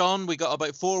 Sean, we got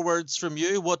about 4 words from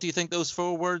you. What do you think those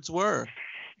 4 words were?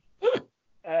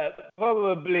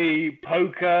 Probably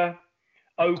poker,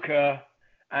 ochre,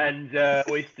 and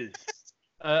oysters.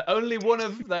 Only one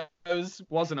of those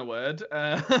wasn't a word.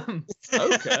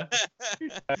 Ochre.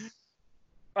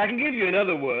 I can give you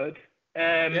another word.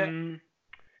 Yeah.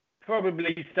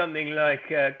 Probably something like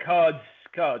cards.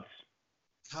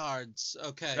 Cards.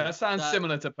 Okay. That sounds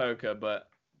similar to poker, but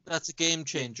that's a game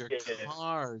changer. Yeah.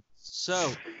 Cards.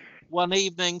 So, one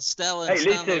evening, Stella and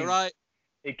Stanley arrive.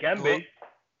 It can be.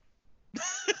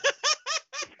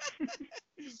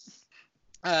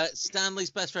 Stanley's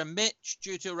best friend Mitch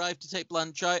due to arrive to take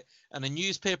Blanche out, and a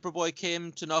newspaper boy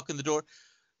came to knock on the door.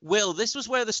 Will, this was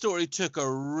where the story took a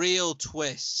real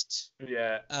twist.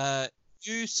 Yeah.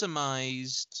 You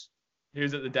surmised he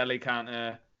was at the deli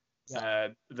counter.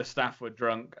 The staff were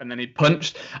drunk, and then he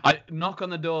punched. Knock on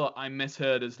the door. I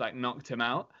misheard as like knocked him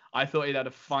out. I thought he'd had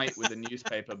a fight with a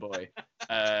newspaper boy.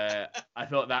 I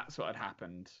thought that's what had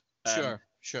happened. Sure.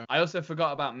 I also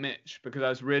forgot about Mitch because I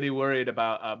was really worried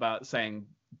about saying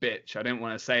bitch. I didn't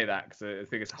want to say that because I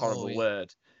think it's a horrible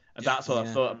word. And that's what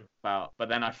I thought about. But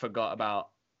then I forgot about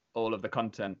all of the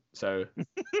content. So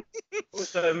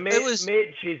also, Mitch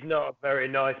is not a very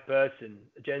nice person.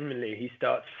 Generally, he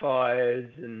starts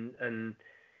fires and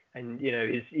you know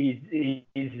he's the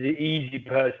easy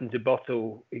person to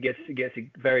bottle. He gets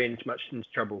very much into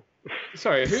trouble.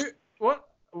 Sorry, who? What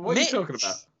Mitch, are you talking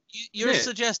about? You're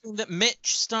suggesting that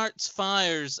Mitch starts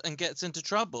fires and gets into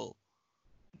trouble.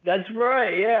 That's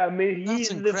right. Yeah, I mean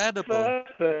he's incredible. The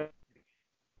first.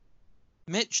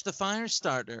 Mitch, the fire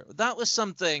starter. That was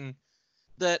something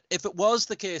that, if it was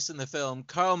the case in the film,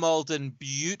 Karl Malden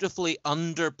beautifully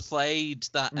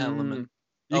underplayed that element.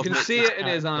 You can see it in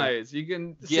his eyes. You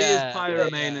can see his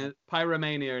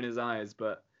pyromania in his eyes,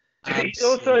 but he's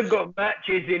also got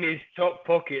matches in his top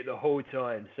pocket the whole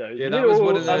time. So that was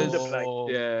one of those.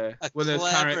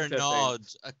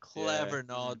 A clever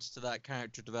nod to that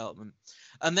character development.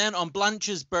 And then on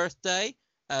Blanche's birthday,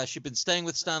 she'd been staying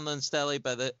with Stanley and Stella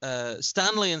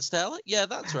Stanley and Stella. Yeah,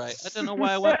 that's right. I don't know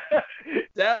why I went.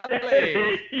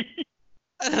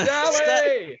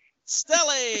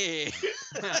 Stelly!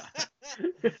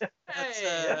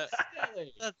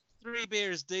 That's 3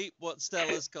 beers deep. What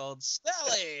Stella's called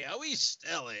Stelly. A wee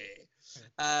Stelly.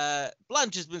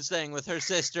 Blanche has been staying with her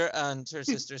sister and her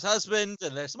sister's husband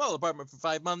in their small apartment for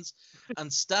 5 months.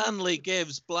 And Stanley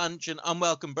gives Blanche an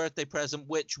unwelcome birthday present,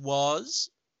 which was.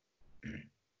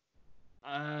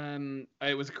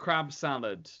 It was a crab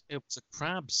salad. It was a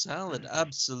crab salad,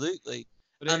 absolutely.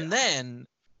 And then,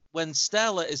 when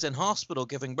Stella is in hospital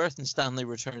giving birth and Stanley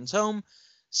returns home,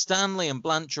 Stanley and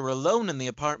Blanche are alone in the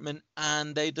apartment,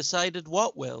 and they decided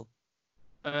what, Will?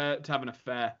 To have an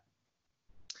affair.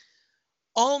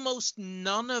 Almost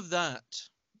none of that,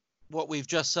 what we've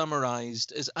just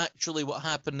summarized, is actually what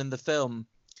happened in the film.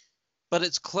 But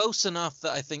it's close enough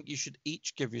that I think you should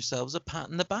each give yourselves a pat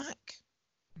on the back.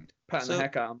 Patting the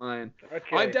heck out of mine.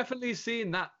 Okay. I've definitely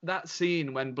seen that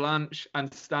scene when Blanche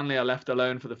and Stanley are left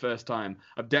alone for the first time.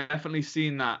 I've definitely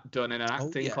seen that done in an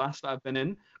acting class that I've been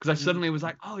in, because I suddenly was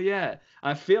like, oh yeah.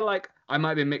 I feel like I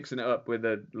might be mixing it up with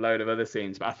a load of other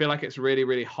scenes, but I feel like it's really,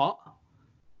 really hot.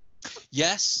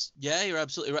 Yes, yeah, you're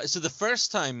absolutely right. So the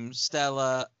first time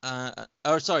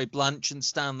Blanche and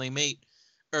Stanley meet,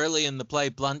 early in the play,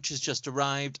 Blanche has just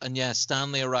arrived, and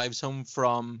Stanley arrives home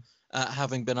from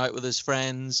having been out with his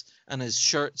friends, and his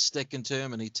shirt's sticking to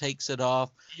him, and he takes it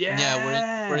off.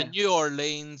 We're in New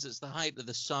Orleans. It's the height of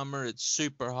the summer. It's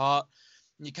super hot.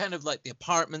 And you kind of like the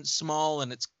apartment's small,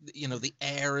 and it's, the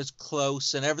air is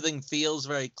close, and everything feels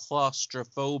very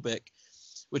claustrophobic,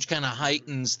 which kind of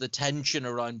heightens the tension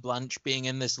around Blanche being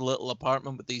in this little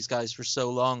apartment with these guys for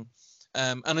so long.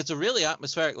 And it's a really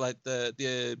atmospheric, like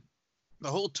the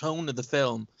whole tone of the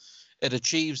film it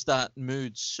achieves that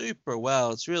mood super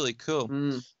well. It's really cool.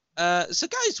 So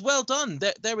guys, well done.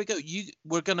 There we go.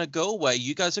 We're gonna go away.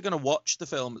 You guys are gonna watch the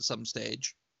film at some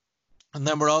stage, and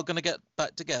then we're all gonna get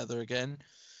back together again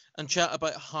and chat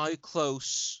about how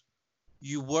close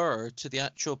you were to the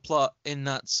actual plot in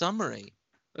that summary.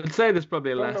 I'd say there's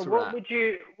probably less Conor, rap.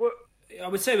 I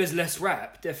would say there's less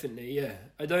rap, definitely, yeah.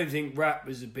 I don't think rap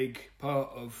was a big part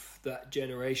of that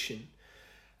generation.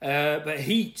 But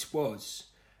Heat was.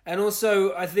 And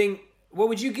also, I think, what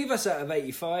would you give us out of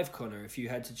 85, Conor, if you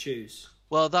had to choose?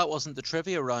 Well, that wasn't the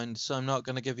trivia round, so I'm not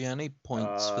going to give you any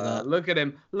points for that. Look at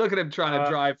him trying to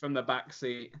drive from the back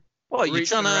seat. What, you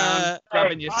trying to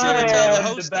grabbing your tell the cigarette.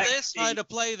 host of this how to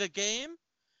play the game?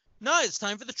 No, it's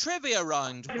time for the trivia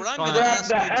round, where I'm going to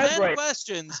ask you 10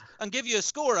 questions and give you a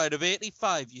score out of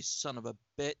 85, you son of a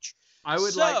bitch. I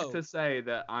would like to say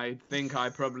that I think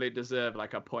I probably deserve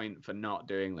like a point for not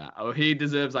doing that. Oh, he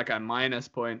deserves like a minus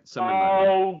point.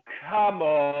 Oh, come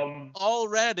on.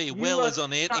 Already, Will is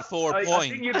on 84 points. I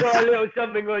think you've got a little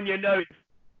something on your nose.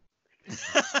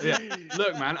 Yeah.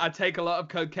 Look, man, I take a lot of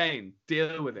cocaine.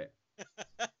 Deal with it.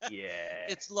 Yeah.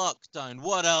 It's lockdown.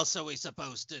 What else are we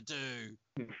supposed to do?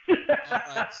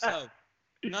 Alright, so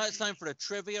now it's time for a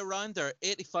trivia round. There are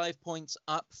 85 points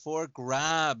up for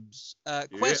grabs.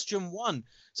 Question 1.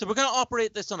 So we're going to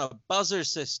operate this on a buzzer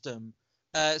system.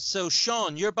 So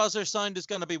Sean, your buzzer sound is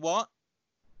going to be what?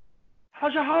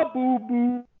 Ha boo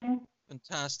boo.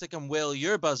 Fantastic. And Will,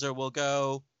 your buzzer will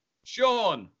go...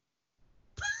 Sean.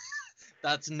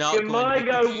 That's not Can going I to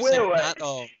be go confusing Will? at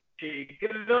all. Can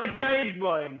I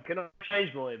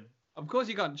change mine? Of course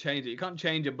you can't change it. You can't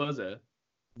change a buzzer.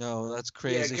 No, that's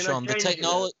crazy, can I Sean. The change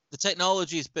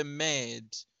technology's been made.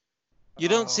 You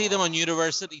don't see them on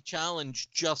University Challenge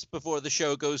just before the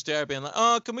show goes to air being like,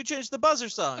 oh, can we change the buzzer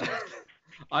sound?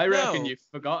 I reckon you've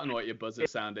forgotten what your buzzer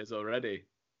sound is already.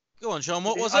 Go on, Sean.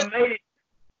 What was it?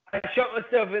 I shot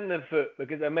myself in the foot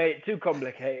because I made it too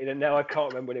complicated and now I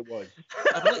can't remember what it was.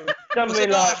 Something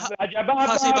like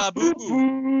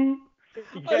Hasibabu.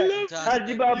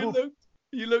 Hasibabu.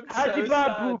 You look so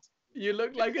sad. You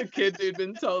look like a kid who'd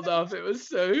been told off. It was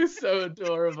so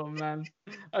adorable, man.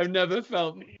 I've never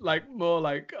felt like more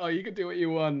like, oh, you can do what you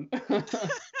want.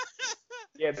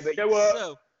 Yeah, but you know what?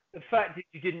 So, the fact that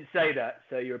you didn't say that,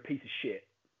 so you're a piece of shit.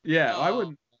 Yeah, I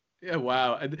wouldn't. Yeah,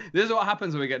 wow. This is what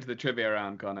happens when we get to the trivia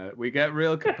round, Conor. We get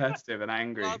real competitive and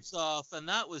angry. Gloves off, and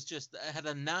that was just, it had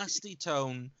a nasty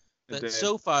tone that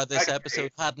so far this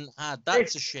episode hadn't had.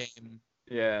 That's a shame.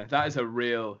 Yeah, that is a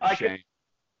real shame.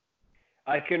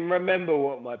 I can remember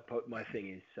what my thing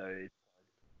is, so...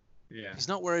 Yeah. He's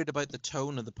not worried about the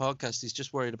tone of the podcast. He's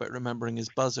just worried about remembering his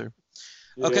buzzer.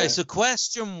 Yeah. Okay, so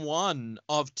question 1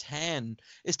 of 10.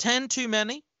 Is 10 too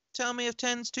many? Tell me if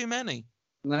 10's too many.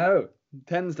 No,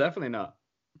 10's definitely not.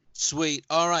 Sweet.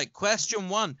 All right, question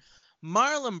 1.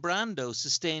 Marlon Brando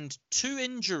sustained 2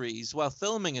 injuries while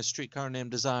filming A Streetcar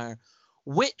Named Desire.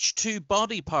 Which 2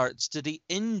 body parts did he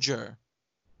injure?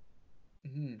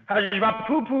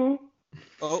 Poo-poo.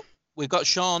 Oh, we've got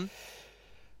Sean.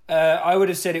 I would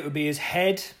have said it would be his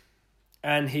head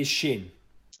and his shin.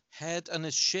 Head and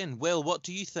his shin. Will, what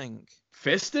do you think?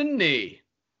 Fist and knee.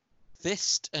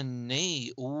 Fist and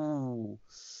knee. Ooh.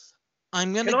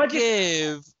 I'm gonna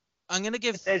give.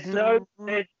 There's no.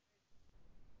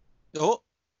 Oh,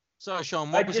 sorry,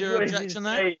 Sean. What was your objection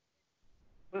there?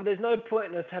 Well, there's no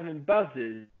point in us having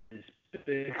buzzers.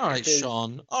 All right,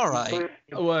 Sean. All right.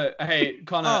 Well, hey,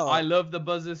 Conor, I love the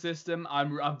buzzer system. I've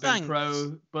been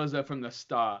pro buzzer from the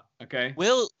start. Okay.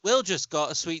 Will just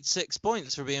got a sweet 6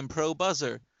 points for being pro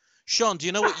buzzer. Sean, do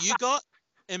you know what you got?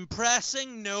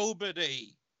 Impressing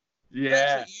nobody. Yeah.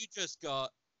 That's what you just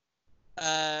got.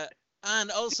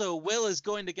 And also, Will is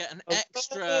going to get an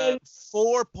extra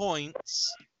 4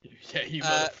 points. Yeah, you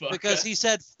motherfucker. Because he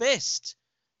said fist.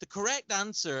 The correct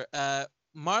answer,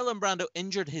 Marlon Brando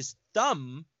injured his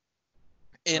thumb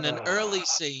in an early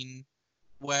scene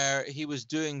where he was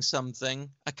doing something.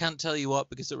 I can't tell you what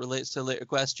because it relates to a later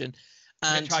question.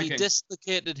 And he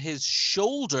dislocated his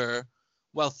shoulder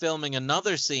while filming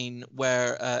another scene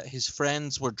where his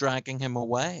friends were dragging him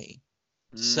away.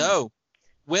 So,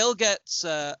 Will gets,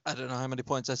 I don't know how many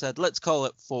points I said. Let's call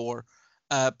it 4,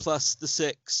 plus the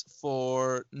 6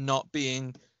 for not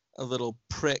being a little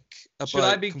prick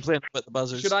about complaining about the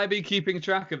buzzers. Should I be keeping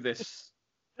track of this?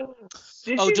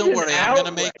 Don't worry. I'm going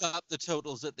to make up the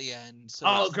totals at the end.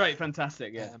 So great.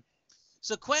 Fantastic. Yeah.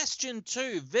 So question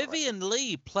 2. Vivian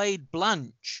Leigh played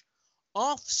Blanche.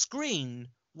 Off screen,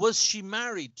 was she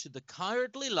married to the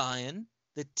Cowardly Lion,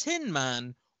 the Tin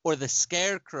Man, or the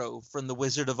Scarecrow from The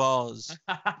Wizard of Oz?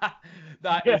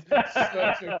 That is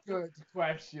such a good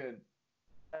question.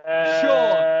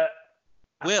 Sure.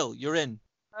 Will, you're in.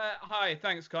 Hi,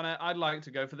 thanks, Connor. I'd like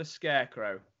to go for the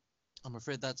Scarecrow. I'm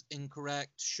afraid that's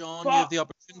incorrect. Sean, Fuck. you have the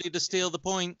opportunity to steal the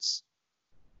points.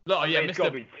 Look, yeah, It's got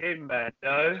to be Tin Man,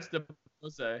 no? Mr.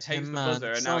 Buzzer hates Tin the Man.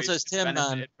 buzzer, and Sean now says he's Tin Man.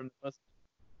 benefited from the buzzer.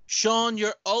 Sean,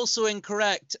 you're also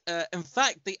incorrect. In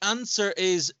fact, the answer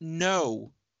is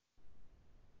no.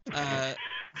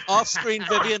 Off-screen,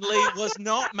 Vivian Lee was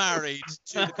not married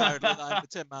to the Cowardly Lion, the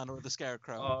Tin Man, or the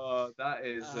Scarecrow. Oh, that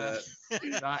is a Oh,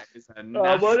 nasty...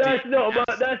 well,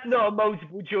 that's not a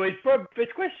multiple choice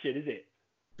first question, is it?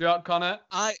 Yeah, Connor?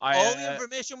 All the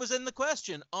information was in the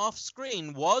question.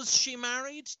 Off-screen, was she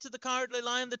married to the Cowardly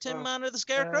Lion, the Tin Man, or the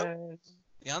Scarecrow?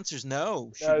 The answer's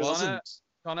no. She No, wasn't.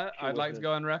 Connor, She I'd like to wasn't.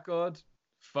 go on record.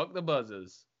 Fuck the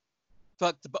buzzers.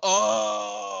 Fuck the.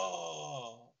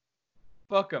 Oh.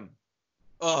 Fuck them.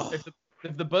 Oh.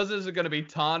 If the buzzers are going to be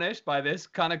tarnished by this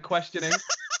kind of questioning,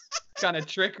 kind of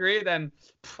trickery, then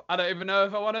I don't even know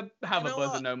if I want to have a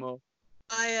buzzer no more.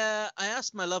 I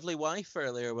asked my lovely wife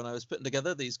earlier when I was putting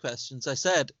together these questions. I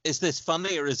said, "Is this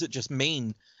funny or is it just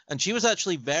mean?" And she was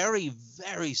actually very,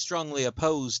 very strongly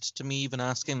opposed to me even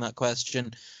asking that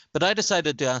question. But I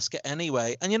decided to ask it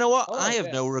anyway. And you know what? I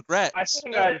have no regrets. I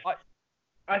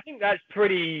think that's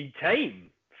pretty tame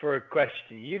for a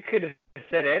question. You could have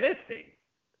said anything.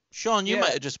 Sean, you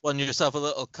might have just won yourself a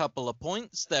little couple of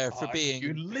points there for being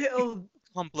you little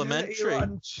complimentary.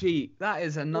 Cheat. That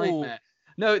is a nightmare.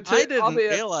 No, I didn't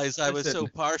realize I was so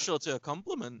partial to a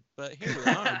compliment, but here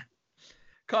we are.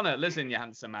 Connor, listen, you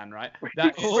handsome man, right?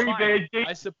 That is fine.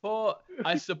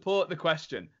 I support the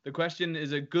question. The question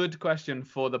is a good question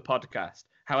for the podcast.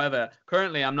 However,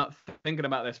 currently I'm not thinking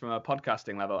about this from a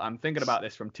podcasting level. I'm thinking about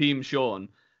this from Team Sean,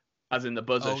 as in the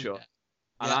buzzer Sean. Yeah.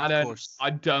 And I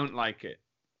don't like it.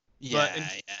 Yeah,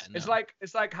 It's like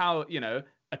how,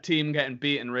 a team getting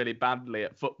beaten really badly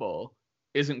at football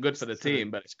isn't good for the team,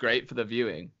 but it's great for the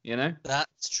viewing,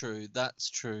 That's true.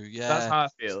 Yeah. That's how I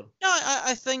feel. No,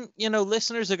 I think,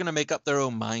 listeners are going to make up their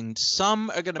own mind. Some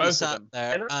are going to be sat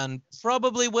there and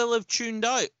probably will have tuned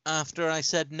out after I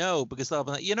said no, because they'll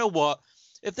be like, you know what?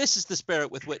 If this is the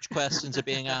spirit with which questions are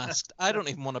being asked, I don't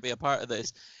even want to be a part of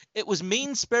this. It was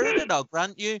mean-spirited, I'll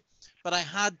grant you, but I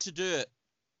had to do it.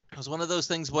 It was one of those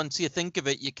things, once you think of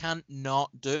it, you can't not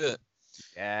do it.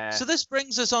 Yeah. So this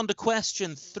brings us on to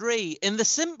question 3. In the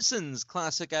Simpsons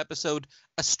classic episode,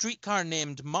 A Streetcar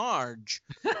Named Marge,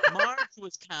 Marge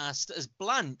was cast as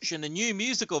Blanche in a new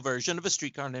musical version of A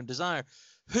Streetcar Named Desire.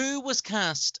 Who was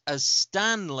cast as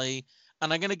Stanley?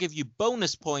 And I'm going to give you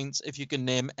bonus points if you can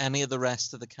name any of the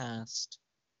rest of the cast.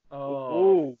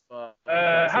 How's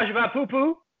about Poo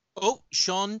Poo? Oh,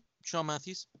 Sean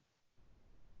Matthews.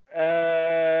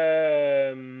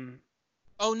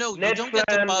 Oh no, Ned you don't Flanders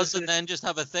get to buzz and then just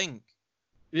have a think.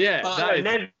 Yeah,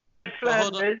 Ned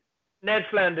Flanders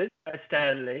as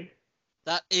Stanley.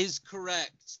 That is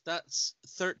correct. That's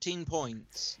 13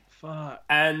 points. Fuck.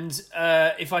 And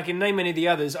if I can name any of the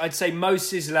others, I'd say Mo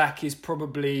Sizlak is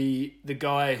probably the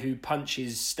guy who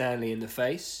punches Stanley in the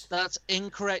face. That's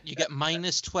incorrect. You get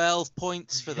minus 12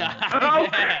 points for that. Oh,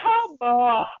 come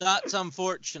on! That's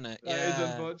unfortunate. That is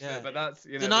unfortunate, but that's,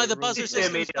 So now the buzzer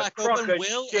system's back open.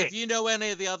 Will, shit. if you know any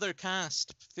of the other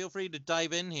cast, feel free to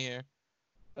dive in here.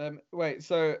 Wait,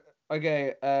 so,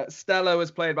 okay, Stella was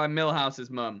played by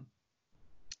Milhouse's mum.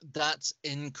 That's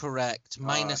incorrect.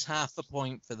 Minus half a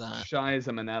point for that. Shiza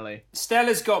Minnelli.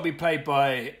 Stella's got to be played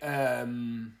by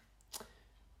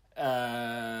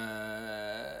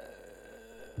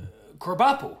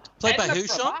Krabappel. Played by who,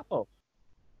 Sean?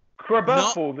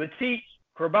 Krabappel, the teach.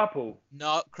 Krabappel.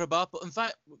 Not Krabappel. In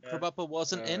fact, Krabappel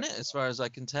wasn't in it, as far as I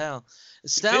can tell.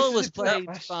 Stella was played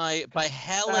by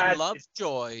Helen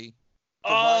Lovejoy,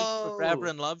 the wife of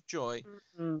Reverend Lovejoy.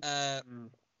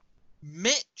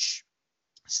 Mitch,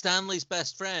 Stanley's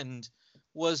best friend,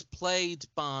 was played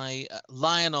by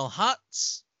Lionel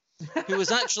Hutz, who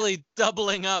was actually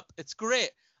doubling up. It's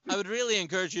great. I would really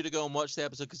encourage you to go and watch the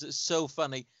episode because it's so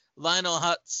funny. Lionel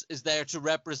Hutz is there to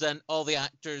represent all the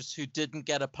actors who didn't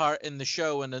get a part in the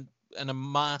show in a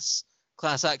mass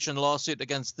class action lawsuit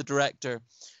against the director,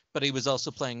 but he was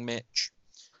also playing Mitch.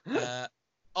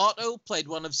 Otto played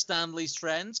one of Stanley's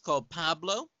friends called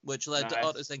Pablo, which led to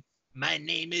Otto saying, "My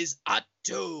name is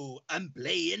Otto. I'm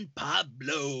playing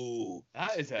Pablo."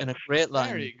 That is a great line.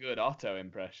 Very good Otto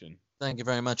impression. Thank you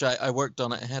very much. I worked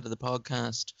on it ahead of the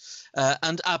podcast.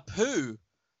 And Apu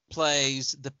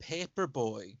plays the paper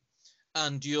boy.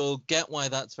 And you'll get why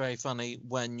that's very funny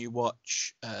when you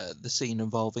watch the scene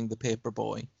involving the paper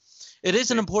boy. It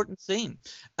is an important scene.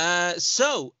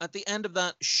 So at the end of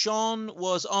that, Sean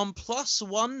was on plus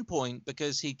 1 point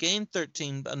because he gained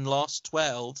 13 and lost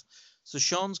 12. So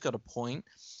Sean's got a point.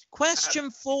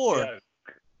 Question 4. Yeah.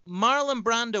 Marlon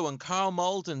Brando and Carl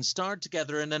Malden starred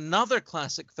together in another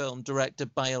classic film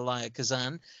directed by Elia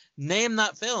Kazan. Name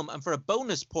that film, and for a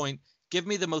bonus point, give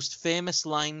me the most famous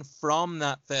line from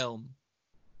that film.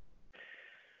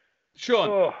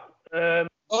 Sean.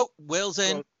 Will's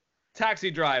in.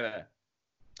 Taxi Driver.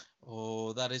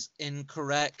 Oh, that is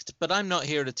incorrect. But I'm not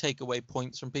here to take away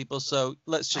points from people, so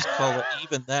let's just call it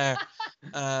even there.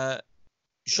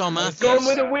 Sean Matthews. Gone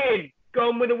with the Wind.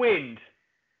 Gone with the Wind.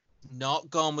 Not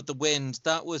Gone with the Wind.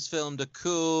 That was filmed a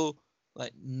cool,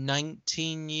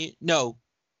 19 years. No,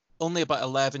 only about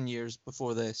 11 years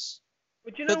before this.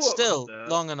 But you know But what? still,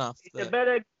 long enough. It's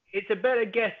a better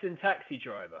guess than Taxi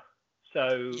Driver.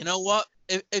 So you know what?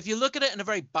 If you look at it in a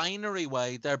very binary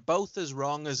way, they're both as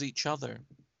wrong as each other.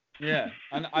 Yeah,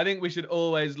 and I think we should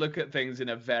always look at things in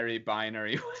a very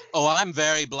binary way. Oh, I'm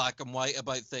very black and white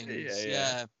about things.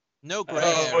 Yeah. No grey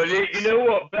area. well, you know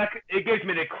what? It gives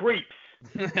me the creeps.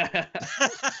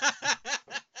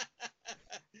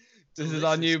 This is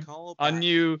our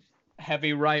new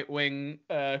heavy right-wing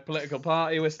political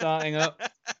party we're starting up.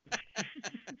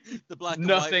 The black and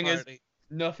white party.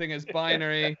 Nothing is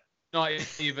binary. Not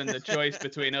even the choice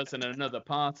between us and another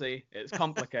party. It's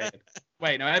complicated.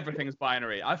 Wait, no, everything's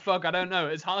binary. I don't know.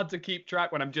 It's hard to keep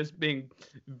track when I'm just being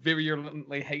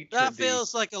virulently hatred. That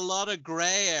feels like a lot of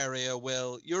grey area,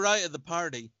 Will. You're out of the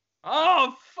party.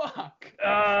 Oh, fuck.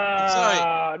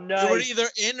 Sorry. No. You were either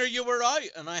in or you were out,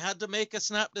 and I had to make a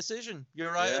snap decision.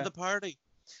 You're out of the party.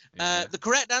 Yeah. The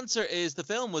correct answer is the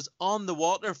film was On the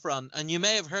Waterfront, and you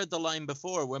may have heard the line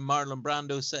before when Marlon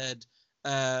Brando said,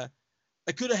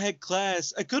 I could have had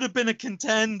class. I could have been a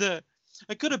contender.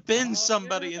 I could have been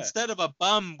somebody instead of a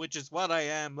bum, which is what I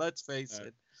am. Let's face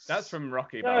it. That's from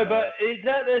Rocky No, Balboa. but is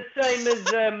that the same as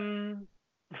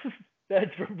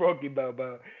That's from Rocky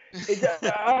Balboa. Is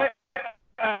that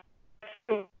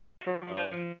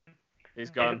He's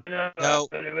gone. No.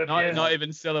 Not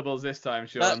even syllables this time,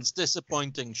 Sean. That's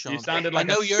disappointing, Sean. You sounded like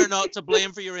I know you're not to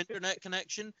blame for your internet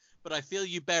connection, but I feel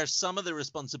you bear some of the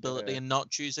responsibility in not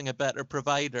choosing a better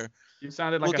provider. You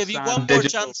sounded like We'll give you one more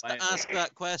chance to ask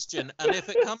that question, and if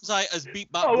it comes out as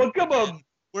beat back, come on.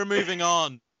 We're moving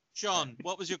on. Sean,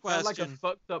 what was your Sound question? like a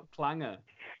fucked up clanger.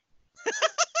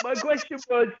 My question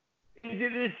was, is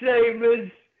it the same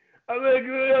as I'm going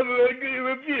to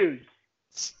reviews?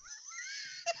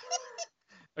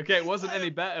 Okay, it wasn't any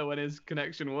better when his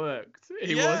connection worked.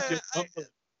 He was just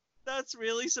That's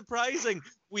really surprising.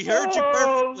 We heard you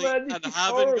perfectly and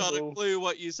haven't got a clue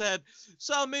what you said.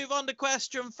 So I'll move on to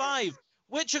question 5.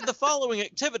 Which of the following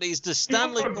activities does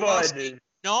Stanley Kowalski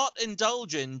not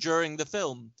indulge in during the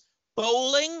film?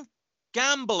 Bowling,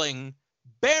 gambling,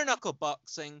 bare knuckle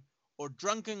boxing, or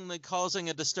drunkenly causing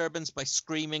a disturbance by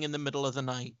screaming in the middle of the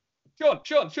night?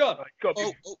 Sean.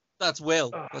 Oh, that's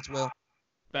Will. That's Will.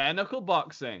 Bare knuckle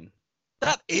boxing.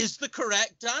 That is the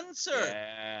correct answer.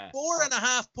 Yeah.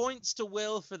 4.5 points to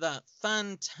Will for that.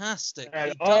 Fantastic.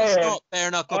 And He does not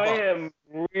bare knuckle box.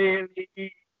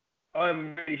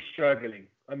 I'm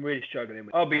really struggling.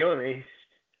 I'll be honest.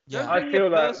 Yeah. I feel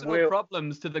like personal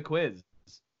problems to the quiz.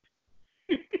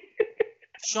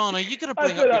 Sean, are you going to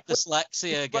bring up your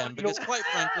dyslexia again? Because quite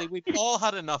frankly, we've all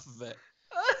had enough of it.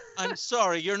 I'm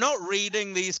sorry, you're not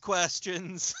reading these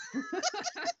questions.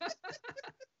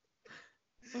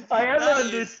 I am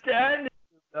understanding,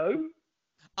 though.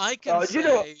 I can say, you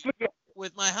know what?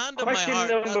 with my hand on my Question heart,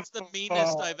 number that's the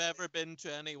meanest 5. I've ever been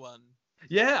to anyone.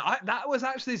 Yeah, that was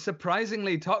actually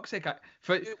surprisingly toxic.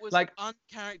 It was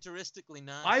uncharacteristically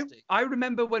nasty. I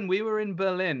remember when we were in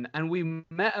Berlin and we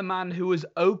met a man who was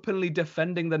openly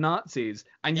defending the Nazis,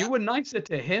 and you were nicer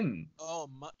to him.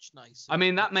 Oh, much nicer. I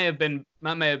mean, that may have been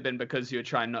because you were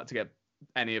trying not to get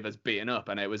any of us beaten up,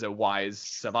 and it was a wise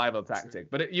survival tactic.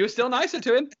 But you were still nicer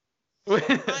to him. So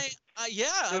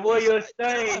what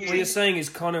you're saying is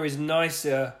Conor is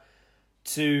nicer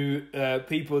to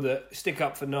people that stick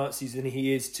up for Nazis than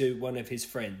he is to one of his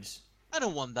friends. I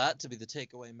don't want that to be the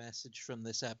takeaway message from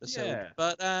this episode. Yeah.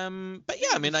 But yeah,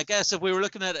 I mean, I guess if we were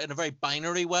looking at it in a very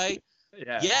binary way,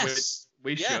 yes,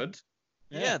 we should.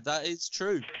 Yeah, that is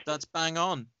true. That's bang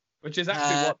on. Which is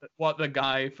actually what the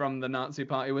guy from the Nazi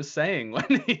party was saying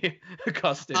when he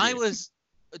accosted you.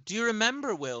 Do you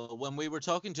remember, Will, when we were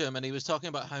talking to him and he was talking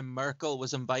about how Merkel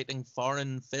was inviting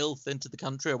foreign filth into the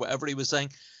country or whatever he was saying?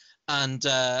 And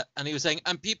he was saying,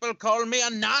 and people call me a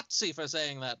Nazi for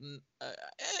saying that. And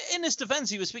in his defense,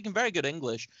 he was speaking very good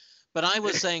English. But I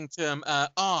was saying to him,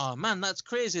 oh, man, that's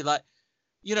crazy. Like,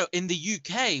 you know, in the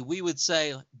UK, we would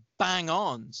say bang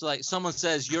on. So like someone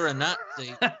says you're a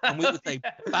Nazi, and we would say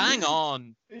bang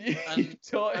on. And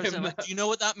taught I was him like, do you know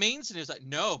what that means? And he was like,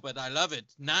 no, but I love it.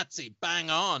 Nazi,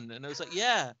 bang on. And I was like,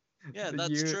 yeah,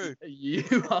 that's true.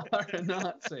 You are a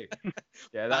Nazi.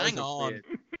 Yeah, that Bang was on. weird.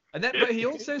 And then, but he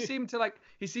also seemed to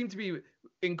be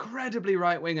incredibly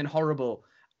right wing and horrible,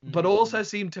 but also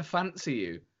seemed to fancy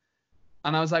you.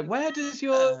 And I was like, where does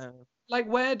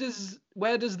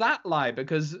that lie?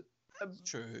 Because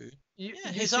true. You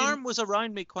his arm was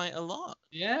around me quite a lot.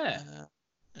 Yeah.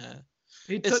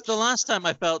 It's the last time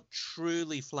I felt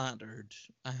truly flattered,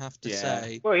 I have to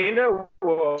say. Well, you know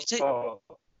what? Sean,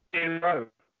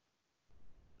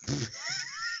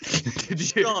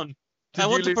 I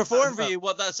want to perform for you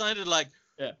what that sounded like.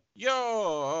 Yeah. Yo,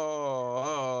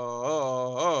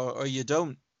 or you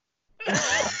don't.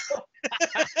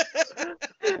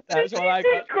 That's what I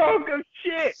got. Crock of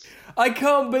shit. I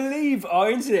can't believe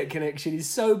our internet connection is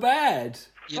so bad.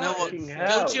 You know what? Fucking Go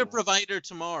hell. to your provider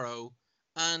tomorrow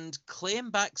and claim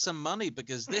back some money,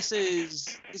 because this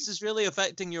is really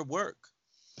affecting your work.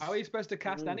 How are you supposed to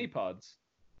cast any pods?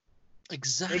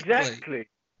 Exactly.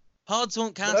 Pods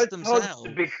won't cast themselves.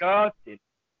 To be casted.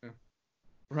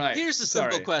 Right. Here's a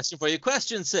simple question for you.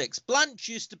 Question 6. Blanche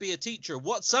used to be a teacher.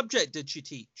 What subject did she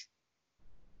teach?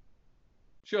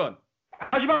 Sean.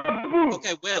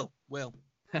 Okay, Will.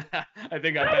 I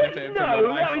think I benefited from the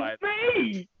No, that Wi-Fi. was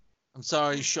me. I'm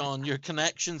sorry, Sean. Your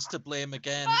connection's to blame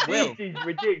again. Will. This is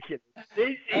ridiculous.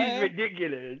 This is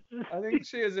ridiculous. I think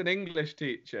she is an English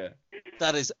teacher.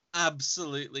 That is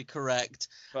absolutely correct.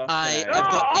 But, I've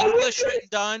got English written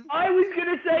down. I was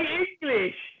going to say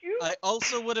English. I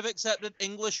also would have accepted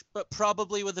English, but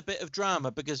probably with a bit of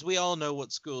drama, because we all know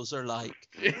what schools are like.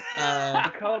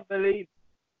 I can't believe.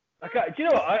 Do you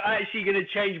know what? I'm actually going to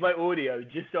change my audio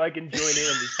just so I can join in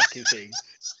on this fucking thing.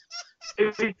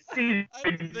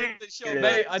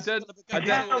 Mate, I don't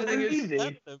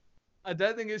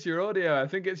think it's your audio. I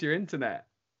think it's your internet.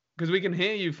 Because we can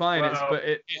hear you fine, but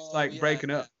it's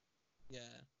breaking up. Yeah.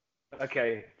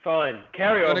 Okay, fine.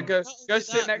 Carry on. Go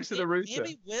sit next to the router.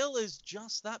 Maybe Will is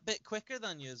just that bit quicker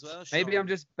than you as well, Sean. Maybe I'm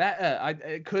just better.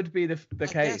 It could be the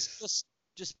case.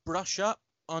 Just brush up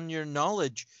on your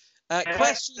knowledge.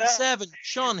 Question 7.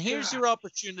 Sean, here's your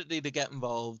opportunity to get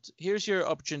involved. Here's your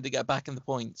opportunity to get back in the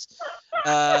points.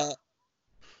 The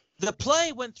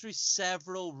play went through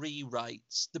several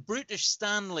rewrites. The British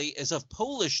Stanley is of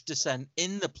Polish descent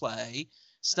in the play,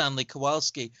 Stanley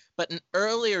Kowalski, but in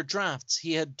earlier drafts,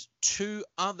 he had 2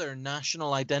 other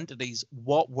national identities.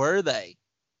 What were they?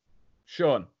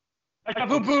 Sean.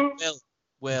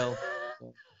 Will.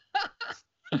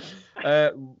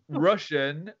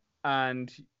 Russian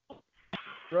and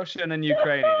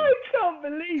Ukrainian. I can't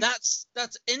believe That's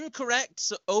incorrect.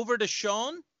 So over to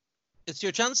Sean. It's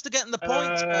your chance to get in the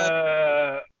points.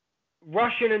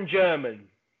 Russian and German.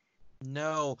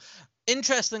 No.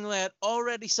 Interestingly, I'd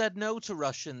already said no to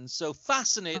Russian, so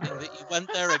fascinating that you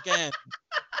went there again.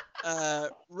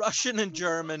 Russian and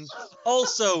German.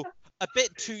 Also, a bit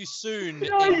too soon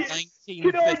in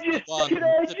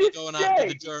 1951 to be going after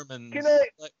the Germans.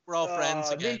 We're all friends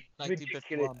again.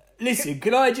 1951. Listen,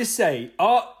 can I just say,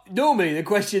 normally the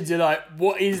questions are like,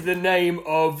 what is the name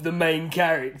of the main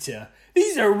character?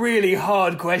 These are really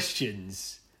hard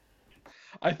questions.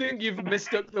 I think you've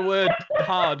mistook the word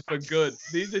hard for good.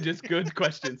 These are just good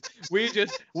questions. We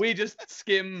just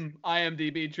skim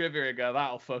IMDb trivia and go,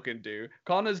 that'll fucking do.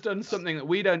 Connor's done something that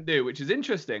we don't do, which is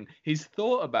interesting. He's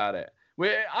thought about it.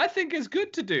 I think it's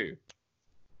good to do.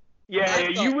 Yeah,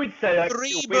 you would say that.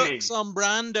 3 books on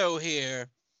Brando here.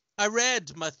 I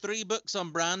read my 3 books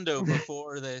on Brando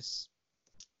before this.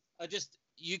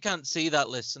 You can't see that,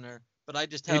 listener. But I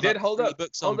just held up 3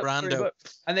 books on Brando.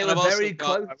 And they were very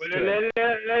close.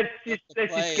 Let's just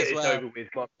get this over with.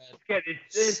 Let's get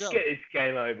this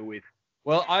game over with.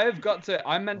 Well,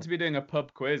 I'm meant to be doing a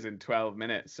pub quiz in 12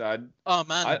 minutes. So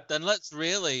then let's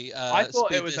really. I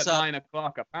thought it was at 9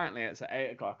 o'clock. Apparently, it's at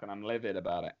 8 o'clock, and I'm livid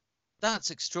about it. That's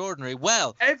extraordinary.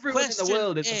 Well, everyone in the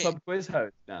world is a pub quiz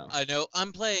host now. I know.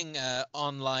 I'm playing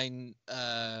online.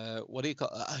 What do you call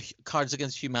Cards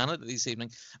Against Humanity this evening?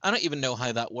 I don't even know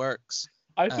how that works.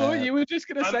 I thought you were just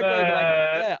gonna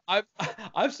segue.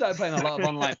 I've started playing a lot of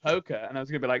online poker, and I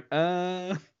was gonna be like,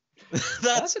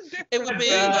 That's a different. It would be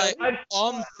like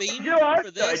on theme for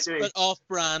this, but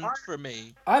off-brand for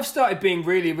me. I've started being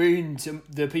really rude to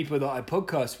the people that I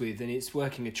podcast with, and it's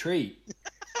working a treat.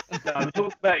 No, I'm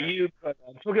talking about you.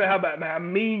 I'm talking about how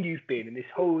mean you've been in this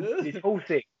whole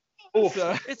thing.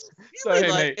 It's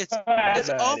really it's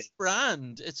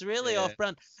off-brand. It's really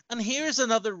off-brand. And here's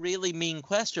another really mean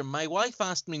question. My wife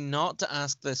asked me not to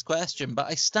ask this question, but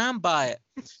I stand by it.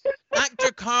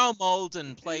 Actor Carl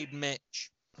Malden played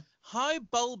Mitch. How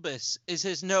bulbous is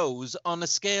his nose on a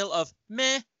scale of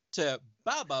meh to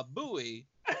baba booey?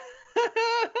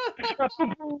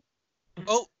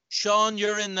 Oh, Sean,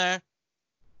 you're in there.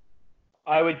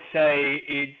 I would say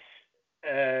it's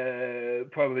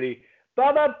probably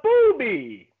Baba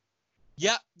Booby.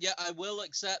 Yeah, I will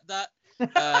accept that.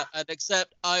 I'd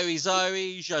accept Iwi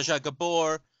Zowie, Zsa Zsa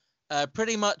Gabor,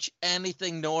 pretty much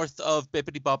anything north of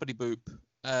Bippity Boppity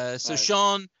Boop. So,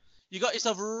 Sean, you got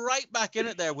yourself right back in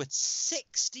it there with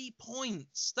 60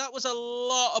 points. That was a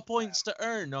lot of points to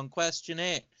earn on question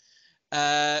 8.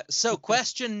 So,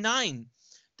 question 9.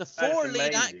 The 4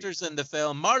 lead actors in the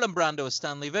film, Marlon Brando as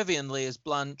Stanley, Vivian Leigh as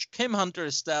Blanche, Kim Hunter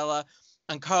as Stella,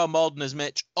 and Carl Malden as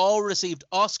Mitch, all received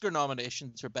Oscar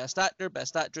nominations for Best Actor,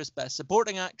 Best Actress, Best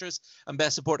Supporting Actress, and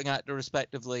Best Supporting Actor,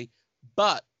 respectively.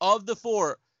 But of the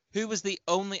 4, who was the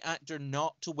only actor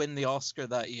not to win the Oscar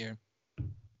that year?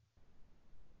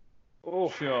 Oh,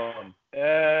 Sean.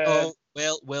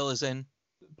 Will is in.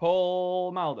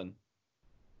 Paul Malden.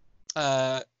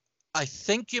 I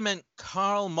think you meant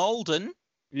Carl Malden.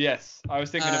 Yes, I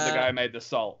was thinking of the guy who made the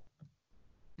salt.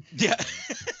 Yeah.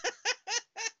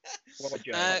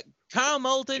 Carl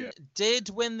Malden did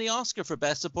win the Oscar for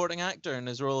Best Supporting Actor in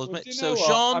his role as Mitch. So,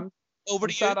 Sean, over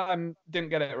to you. I'm sad I didn't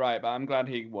get it right, but I'm glad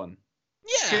he won.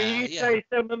 Yeah. Can you say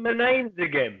some of the names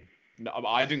again? No,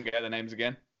 I didn't get the names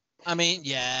again. I mean,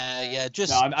 yeah.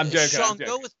 Just no, I'm joking. Sean, I'm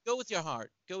joking. go with your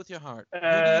heart. Go with your heart. Who do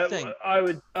you think?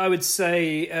 I would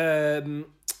say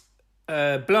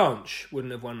Blanche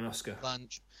wouldn't have won an Oscar.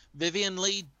 Blanche. Vivian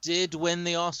Leigh did win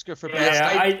the Oscar for Best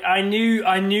Actor.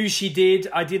 I knew she did.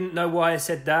 I didn't know why I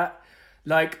said that.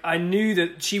 Like, I knew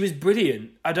that she was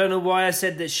brilliant. I don't know why I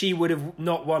said that she would have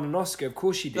not won an Oscar. Of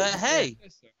course she did. But hey,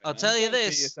 I'll tell you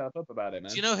this. Beat yourself up about it, man.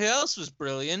 Do you know who else was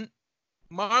brilliant?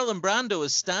 Marlon Brando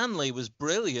as Stanley was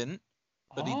brilliant,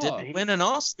 but he didn't win an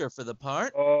Oscar for the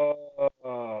part.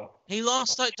 He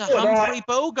lost out to Humphrey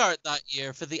Bogart that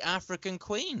year for The African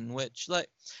Queen, which, like,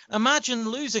 imagine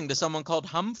losing to someone called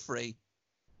Humphrey.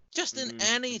 Just in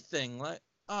anything,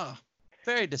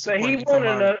 very disappointing. But he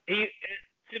won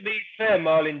to be fair,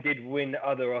 Marlon did win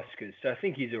other Oscars, so I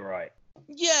think he's all right.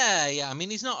 Yeah. I mean,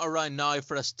 he's not around now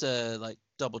for us to, like,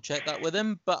 double check that with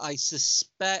him, but I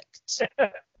suspect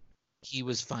he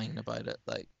was fine about it.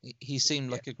 Like, he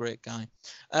seemed like a great guy.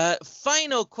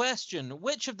 Final question.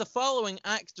 Which of the following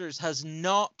actors has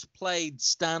not played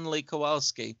Stanley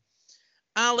Kowalski?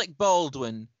 Alec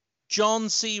Baldwin, John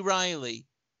C. Reilly,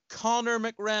 Conor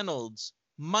McReynolds,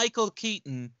 Michael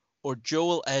Keaton, or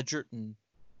Joel Edgerton?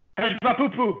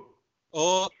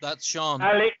 Oh, that's Sean.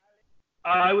 Alec,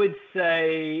 I would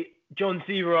say John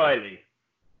C. Reilly.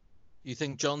 You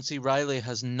think John C. Reilly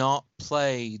has not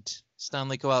played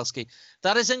Stanley Kowalski?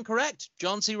 That is incorrect.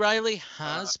 John C. Reilly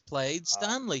has played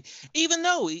Stanley, even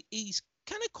though he's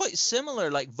kind of quite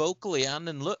similar, like vocally and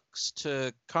in looks,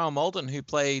 to Carl Malden, who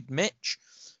played Mitch.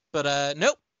 But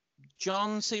nope,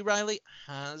 John C. Reilly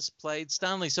has played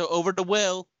Stanley. So over to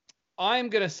Will. I'm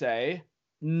going to say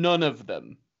none of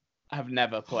them have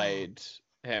never played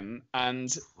him.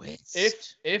 And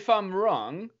if I'm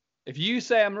wrong, if you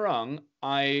say I'm wrong,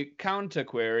 I counter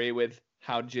query with,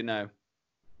 how did you know?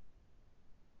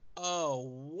 Oh,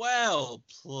 well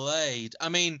played. I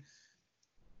mean,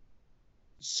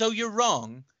 so you're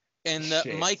wrong in that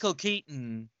Michael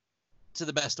Keaton, to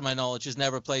the best of my knowledge, has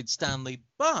never played Stanley,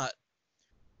 but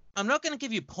I'm not going to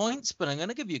give you points, but I'm going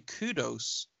to give you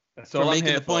kudos for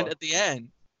making the point at the end.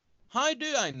 How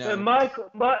do I know?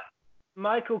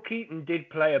 Michael Keaton did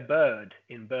play a bird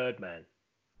in Birdman.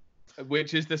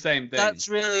 Which is the same thing. That's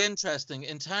really interesting.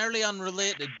 Entirely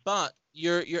unrelated, but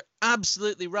you're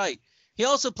absolutely right. He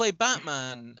also played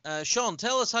Batman. Sean,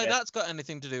 tell us how that's got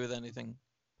anything to do with anything.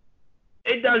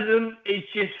 It doesn't. It's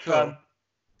just fun.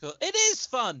 Cool. It is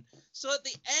fun. So at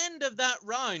the end of that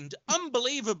round,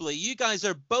 unbelievably, you guys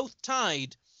are both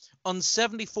tied on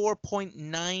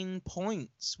 74.9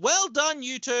 points. Well done,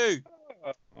 you two.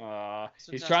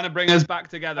 He's trying to bring us back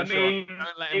together. I mean, Sean.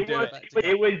 Don't let him do it.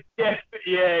 It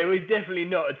was definitely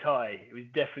not a tie. It was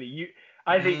definitely you.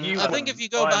 I think if you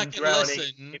go back and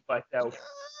listen, I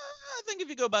think if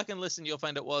you go back and listen, you'll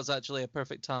find it was actually a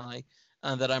perfect tie,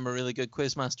 and that I'm a really good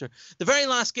quiz master. The very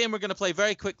last game we're going to play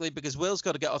very quickly because Will's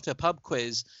got to get off to a pub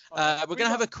quiz. We're going to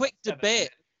have a quick debate.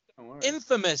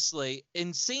 Infamously,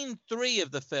 in scene 3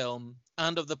 of the film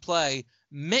and of the play,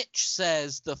 Mitch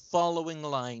says the following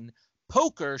line: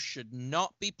 "Poker should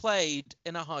not be played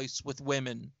in a house with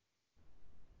women."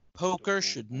 Poker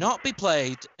should not be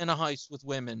played in a house with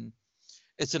women.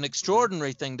 It's an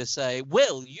extraordinary thing to say.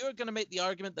 Will, you're going to make the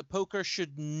argument that poker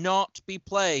should not be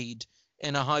played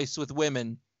in a house with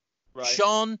women. Right.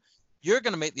 Sean, you're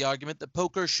going to make the argument that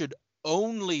poker should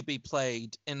only be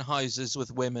played in houses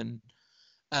with women.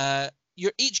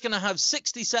 You're each going to have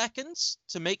 60 seconds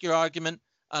to make your argument,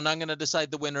 and I'm going to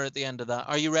decide the winner at the end of that.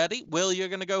 Are you ready? Will, you're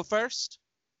going to go first?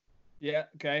 Yeah,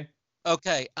 okay.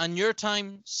 Okay, and your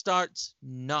time starts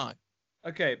now.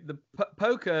 Okay, the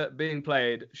poker being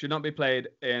played should not be played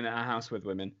in a house with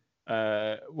women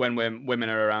when women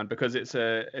are around, because it's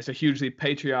a hugely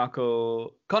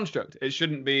patriarchal construct. It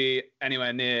shouldn't be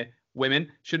anywhere near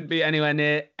women. Shouldn't be anywhere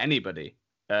near anybody.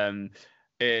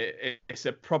 It's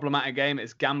a problematic game.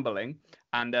 It's gambling,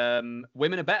 and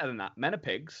women are better than that. Men are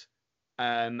pigs,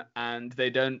 and they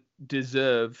don't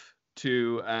deserve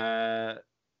to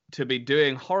be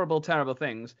doing horrible, terrible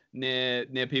things near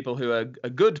people who are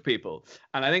good people.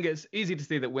 And I think it's easy to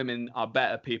see that women are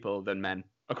better people than men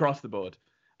across the board.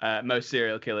 Most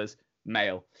serial killers,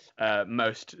 male.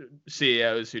 Most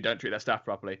CEOs who don't treat their staff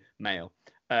properly, male.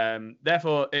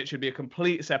 Therefore, it should be a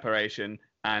complete separation,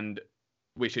 and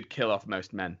we should kill off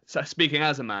most men. So speaking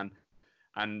as a man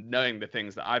and knowing the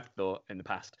things that I've thought in the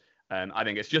past, I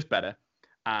think it's just better.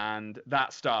 And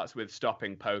that starts with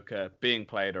stopping poker being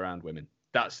played around women.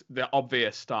 That's the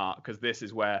obvious start, because this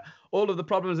is where all of the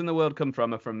problems in the world come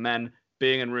from, are from men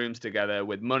being in rooms together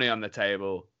with money on the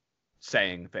table,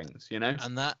 saying things, you know?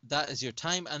 And that is your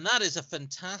time, and that is a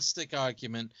fantastic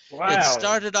argument. Wow. It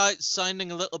started out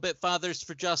sounding a little bit Fathers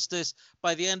for Justice.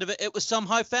 By the end of it, it was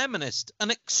somehow feminist.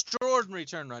 An extraordinary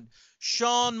turnaround.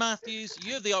 Sean Matthews,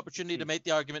 you have the opportunity to make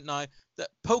the argument now that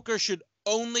poker should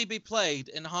only be played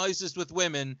in houses with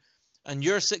women, and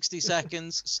your 60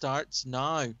 seconds starts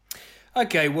now.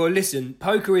 Okay, well, listen,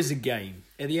 poker is a game.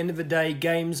 At the end of the day,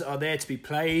 games are there to be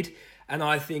played, and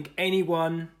I think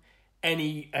anyone,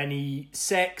 any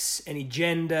sex, any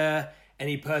gender,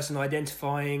 any person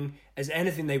identifying as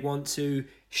anything they want to,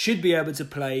 should be able to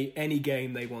play any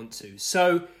game they want to.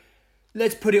 So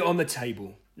let's put it on the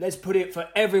table. Let's put it for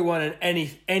everyone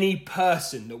and any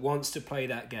person that wants to play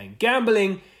that game.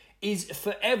 Gambling is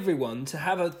for everyone to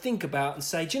have a think about and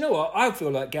say, do you know what? I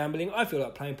feel like gambling. I feel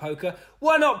like playing poker.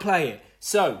 Why not play it?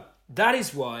 So that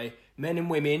is why men and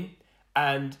women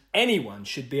and anyone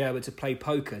should be able to play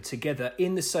poker together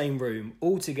in the same room,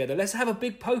 all together. Let's have a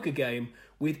big poker game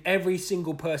with every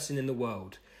single person in the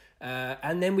world.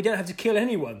 And then we don't have to kill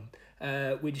anyone.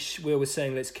 Which we were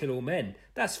saying, let's kill all men.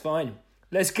 That's fine.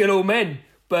 Let's kill all men.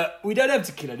 But we don't have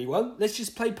to kill anyone. Let's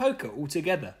just play poker all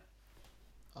together.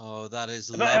 Oh, that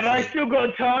is lovely. Have I still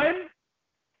got time?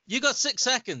 You got 6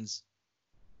 seconds.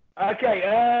 Okay,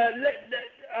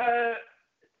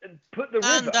 put the river.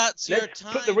 And that's your Let's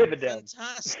time. put the river down.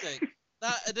 Fantastic.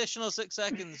 That additional 6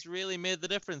 seconds really made the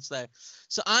difference there.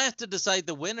 So I have to decide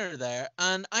the winner there.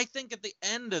 And I think at the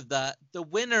end of that, the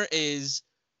winner is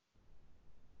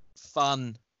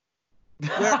fun.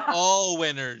 We're all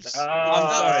winners. I'm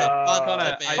sorry.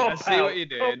 Connor, I see what you're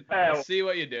doing. Cop out. I see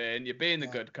what you're doing. You're being the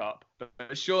good cop.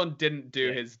 But Sean didn't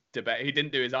do his debate. He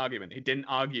didn't do his argument. He didn't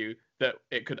argue that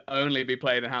it could only be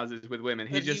played in houses with women.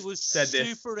 He just was said this.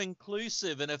 super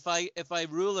inclusive. And if I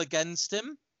rule against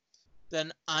him,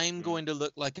 then I'm going to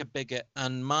look like a bigot.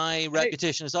 And my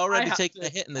reputation has already taken a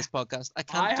hit in this podcast. I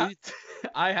can't do that.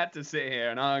 I had to sit here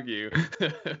and argue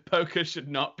poker should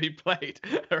not be played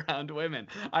around women.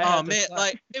 Oh, mate,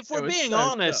 like, if we're being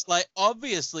honest, like,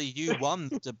 obviously you won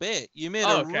the debate. You made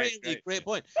a really great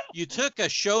point. You took a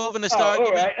chauvinist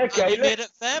argument and you made it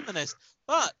feminist.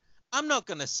 But I'm not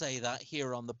going to say that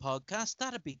here on the podcast.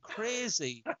 That'd be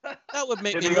crazy. That would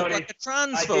make me look like a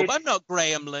transphobe. I'm not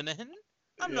Graham Linehan.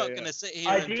 I'm not going to sit here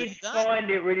and do that. I did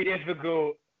find it really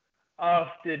difficult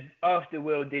after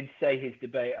Will did say his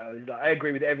debate. I was like, I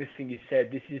agree with everything you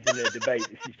said. This isn't a debate.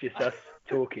 This is just us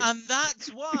talking. And that's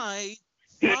why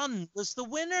fun was the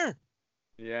winner.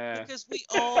 Yeah. Because we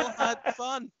all had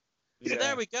fun. So Yeah.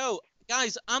 there we go.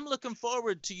 Guys, I'm looking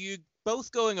forward to you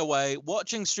both going away,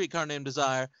 watching Streetcar Named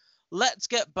Desire. Let's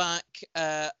get back.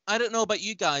 I don't know about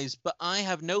you guys, but I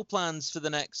have no plans for the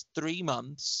next 3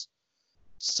 months.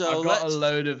 So I've got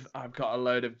a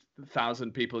load of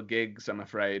 1,000 people gigs, I'm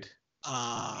afraid.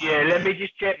 Yeah, let me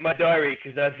just check my diary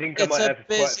because I think I might have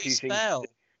quite a few things.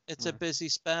 It's a busy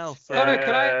spell. For... Connor,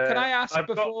 can I ask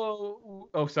before?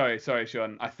 Oh, sorry,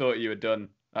 Sean. I thought you were done.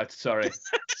 Sorry.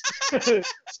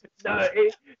 No,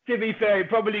 to be fair, it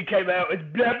probably came out as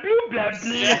blah blah blah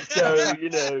blah.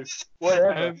 So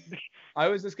whatever. I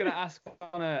was just going to ask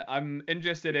Connor. I'm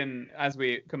interested in, as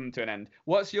we come to an end,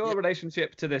 what's your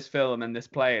relationship to this film and this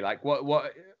play? Like,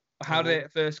 how did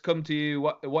it first come to you?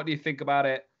 What do you think about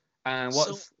it? And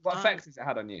what effects has it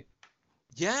had on you?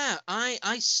 Yeah,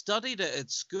 I studied it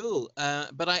at school,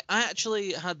 but I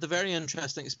actually had the very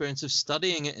interesting experience of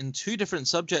studying it in two different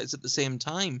subjects at the same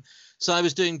time. So I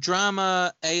was doing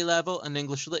drama A level and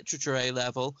English literature A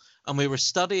level, and we were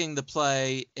studying the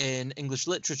play in English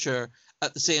literature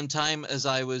at the same time as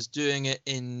I was doing it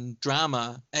in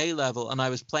drama A level, and I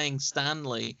was playing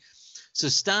Stanley. So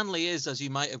Stanley is, as you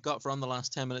might have got from the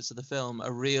last 10 minutes of the film,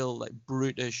 a real like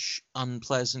brutish,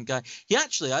 unpleasant guy. He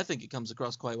actually, I think he comes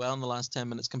across quite well in the last 10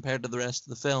 minutes compared to the rest of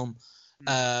the film.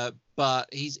 But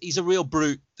he's a real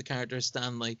brute, the character of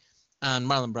Stanley. And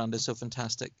Marlon Brando is so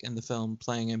fantastic in the film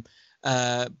playing him.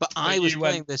 But I was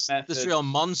playing this real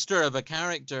monster of a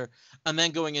character, and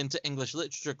then going into English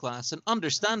literature class, and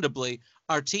understandably,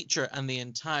 our teacher and the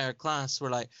entire class were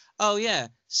like, "Oh yeah,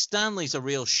 Stanley's a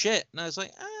real shit," and I was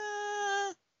like,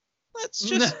 let's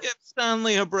just give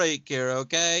Stanley a break here,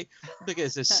 okay?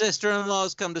 Because his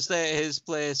sister-in-law's come to stay at his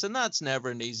place, and that's never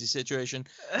an easy situation.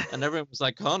 And everyone was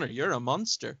like, "Conor, you're a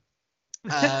monster."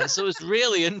 So it's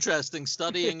really interesting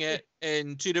studying it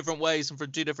in two different ways and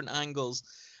from two different angles.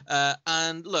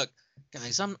 And look,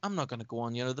 guys, I'm not going to go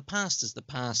on. You know, the past is the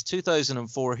past.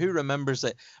 2004, who remembers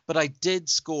it? But I did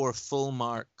score full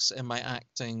marks in my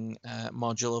acting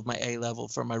module of my A level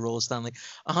for my role of Stanley.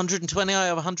 120 out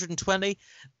of 120.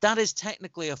 That is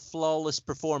technically a flawless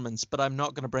performance, but I'm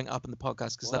not going to bring it up in the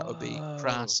podcast because that would be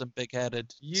crass and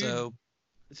big-headed.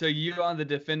 So you are the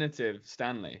definitive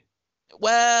Stanley.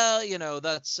 Well, you know,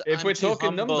 that's... If we're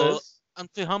talking numbers... I'm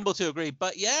too humble to agree,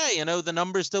 but yeah, you know, the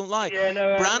numbers don't lie. Yeah,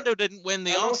 no, Brando didn't win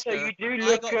the Oscar. Also, you do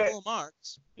look I got full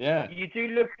marks. Yeah, you do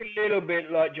look a little bit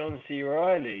like John C.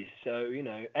 Reilly, so you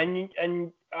know,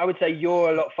 and I would say you're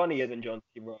a lot funnier than John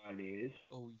C. Reilly is.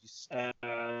 Oh,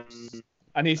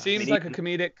 and he seems like a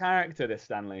comedic character, this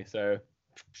Stanley. So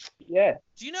yeah.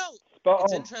 Do you know? Spot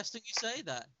it's on. interesting you say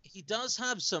that. He does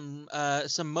have some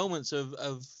moments of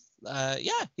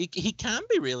yeah, he can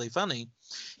be really funny.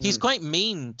 He's quite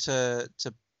mean to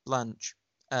Blanche,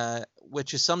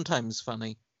 which is sometimes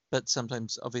funny, but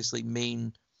sometimes obviously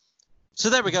mean. So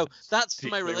there we go. That's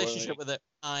my relationship with it.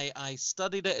 I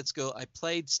studied it at school. I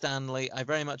played Stanley. I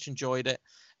very much enjoyed it.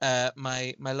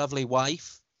 My lovely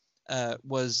wife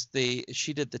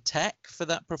she did the tech for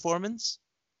that performance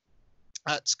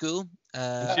at school. She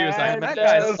was like, that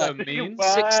guy's so mean.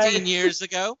 16 years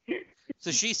ago. So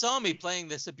she saw me playing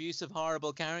this abusive,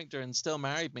 horrible character and still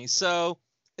married me. So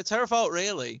it's her fault,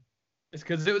 really. It's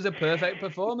because it was a perfect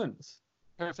performance.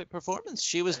 Perfect performance.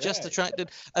 She was just attracted.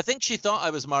 I think she thought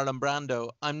I was Marlon Brando.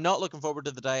 I'm not looking forward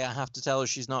to the day I have to tell her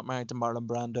she's not married to Marlon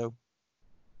Brando.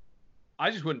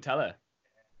 I just wouldn't tell her.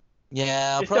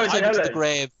 Yeah, I'll probably take her to the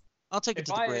grave. I'll take her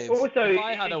to the grave. Also, if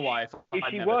I had a wife,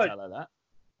 I'd never tell her that.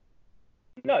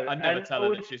 No, I'd never tell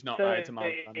her that she's not married to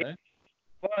Marlon Brando.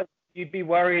 You'd be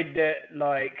worried that,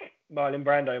 like, Marlon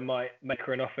Brando might make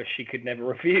her an offer she could never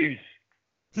refuse.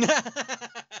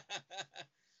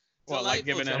 Well, like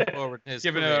giving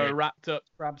her a wrapped up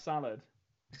crab salad.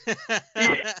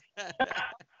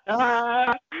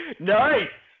 Nice!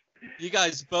 You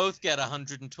guys both get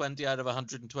 120 out of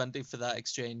 120 for that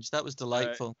exchange. That was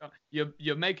delightful.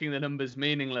 You're making the numbers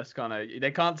meaningless, Conor.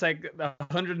 They can't take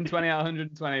 120 out of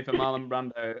 120 for Marlon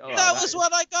Brando. Oh, that was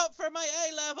what I got for my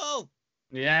A level.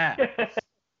 Yeah.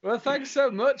 Well, thanks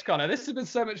so much, Conor. This has been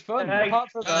so much fun. It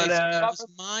was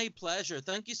my pleasure.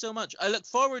 Thank you so much. I look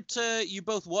forward to you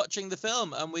both watching the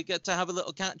film, and we get to have a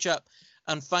little catch up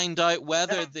and find out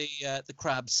whether the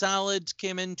crab salad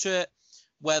came into it,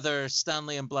 whether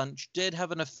Stanley and Blanche did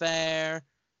have an affair,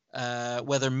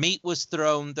 whether meat was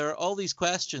thrown. There are all these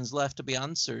questions left to be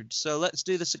answered. So let's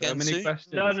do this again soon.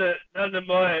 None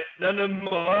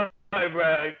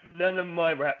of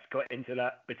my raps got into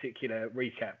that particular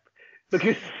recap.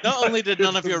 Because not only did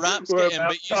none of your raps get in,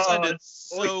 but you sounded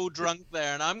so drunk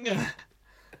there, and I'm gonna.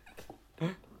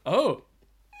 Oh,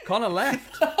 Conor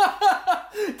left.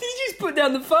 Did he just put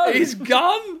down the phone? He's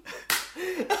gone.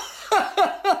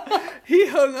 He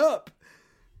hung up.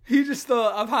 He just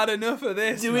thought, I've had enough of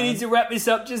this. Do we need to wrap this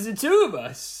up, just the two of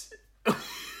us?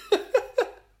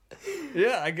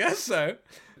 Yeah, I guess so.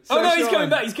 Oh no, he's coming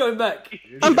back. He's coming back.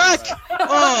 I'm back.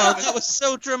 Oh, that was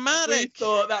so dramatic.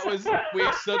 We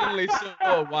suddenly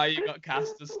saw why you got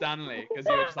cast as Stanley, because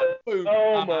you were just like, boom.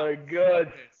 Oh my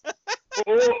god.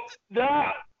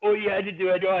 Or you had to do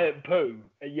a giant poo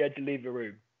and you had to leave the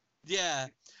room. Yeah.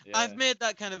 I've made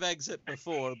that kind of exit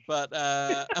before, but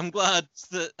I'm glad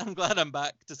I'm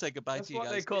back to say goodbye to you guys.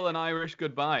 That's what they call an Irish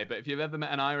goodbye. But if you've ever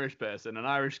met an Irish person, an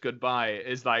Irish goodbye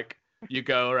is like you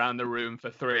go around the room for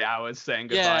 3 hours saying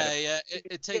goodbye. Yeah.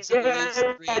 It takes at least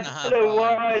 3.5 hours. I don't know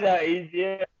why that is.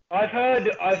 Yeah, I've heard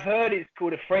it's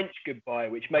called a French goodbye,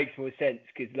 which makes more sense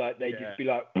because like they just be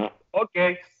like,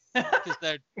 okay. Because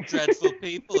they're dreadful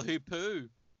people who poo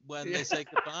when they say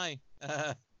goodbye.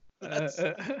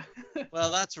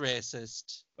 Well, that's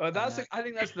racist. Well, I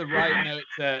think that's the right note.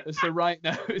 It's the right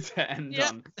note to end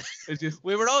on. It's just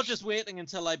we were all just waiting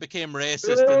until I became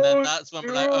racist, and then that's when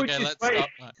we're like, okay, let's stop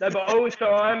that. No, but also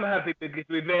I'm happy because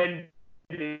we've ended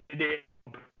it.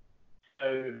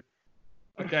 So.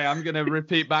 Okay, I'm gonna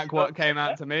repeat back what came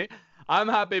out to me. I'm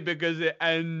happy because it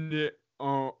ended.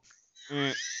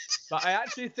 But I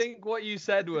actually think what you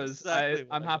said was, Exactly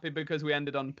I'm happy because we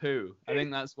ended on poo. I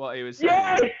think that's what he was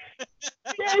saying.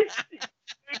 Yes!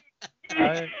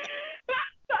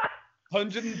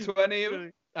 120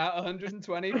 out of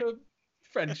 120 for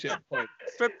friendship points.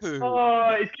 For poo.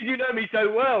 Oh, it's because you know me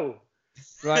so well.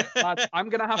 Right, lads, I'm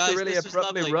going to have Guys, to really this was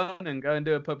abruptly lovely. run and go and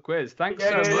do a pub quiz. Thanks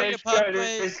Yeah, so much. let's go,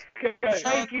 let's go.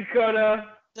 Thank you, Conor.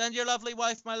 Send your lovely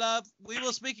wife, my love. We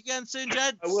will speak again soon,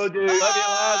 gents. I will do. Love you,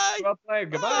 lads. Well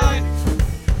played. Goodbye. Bye.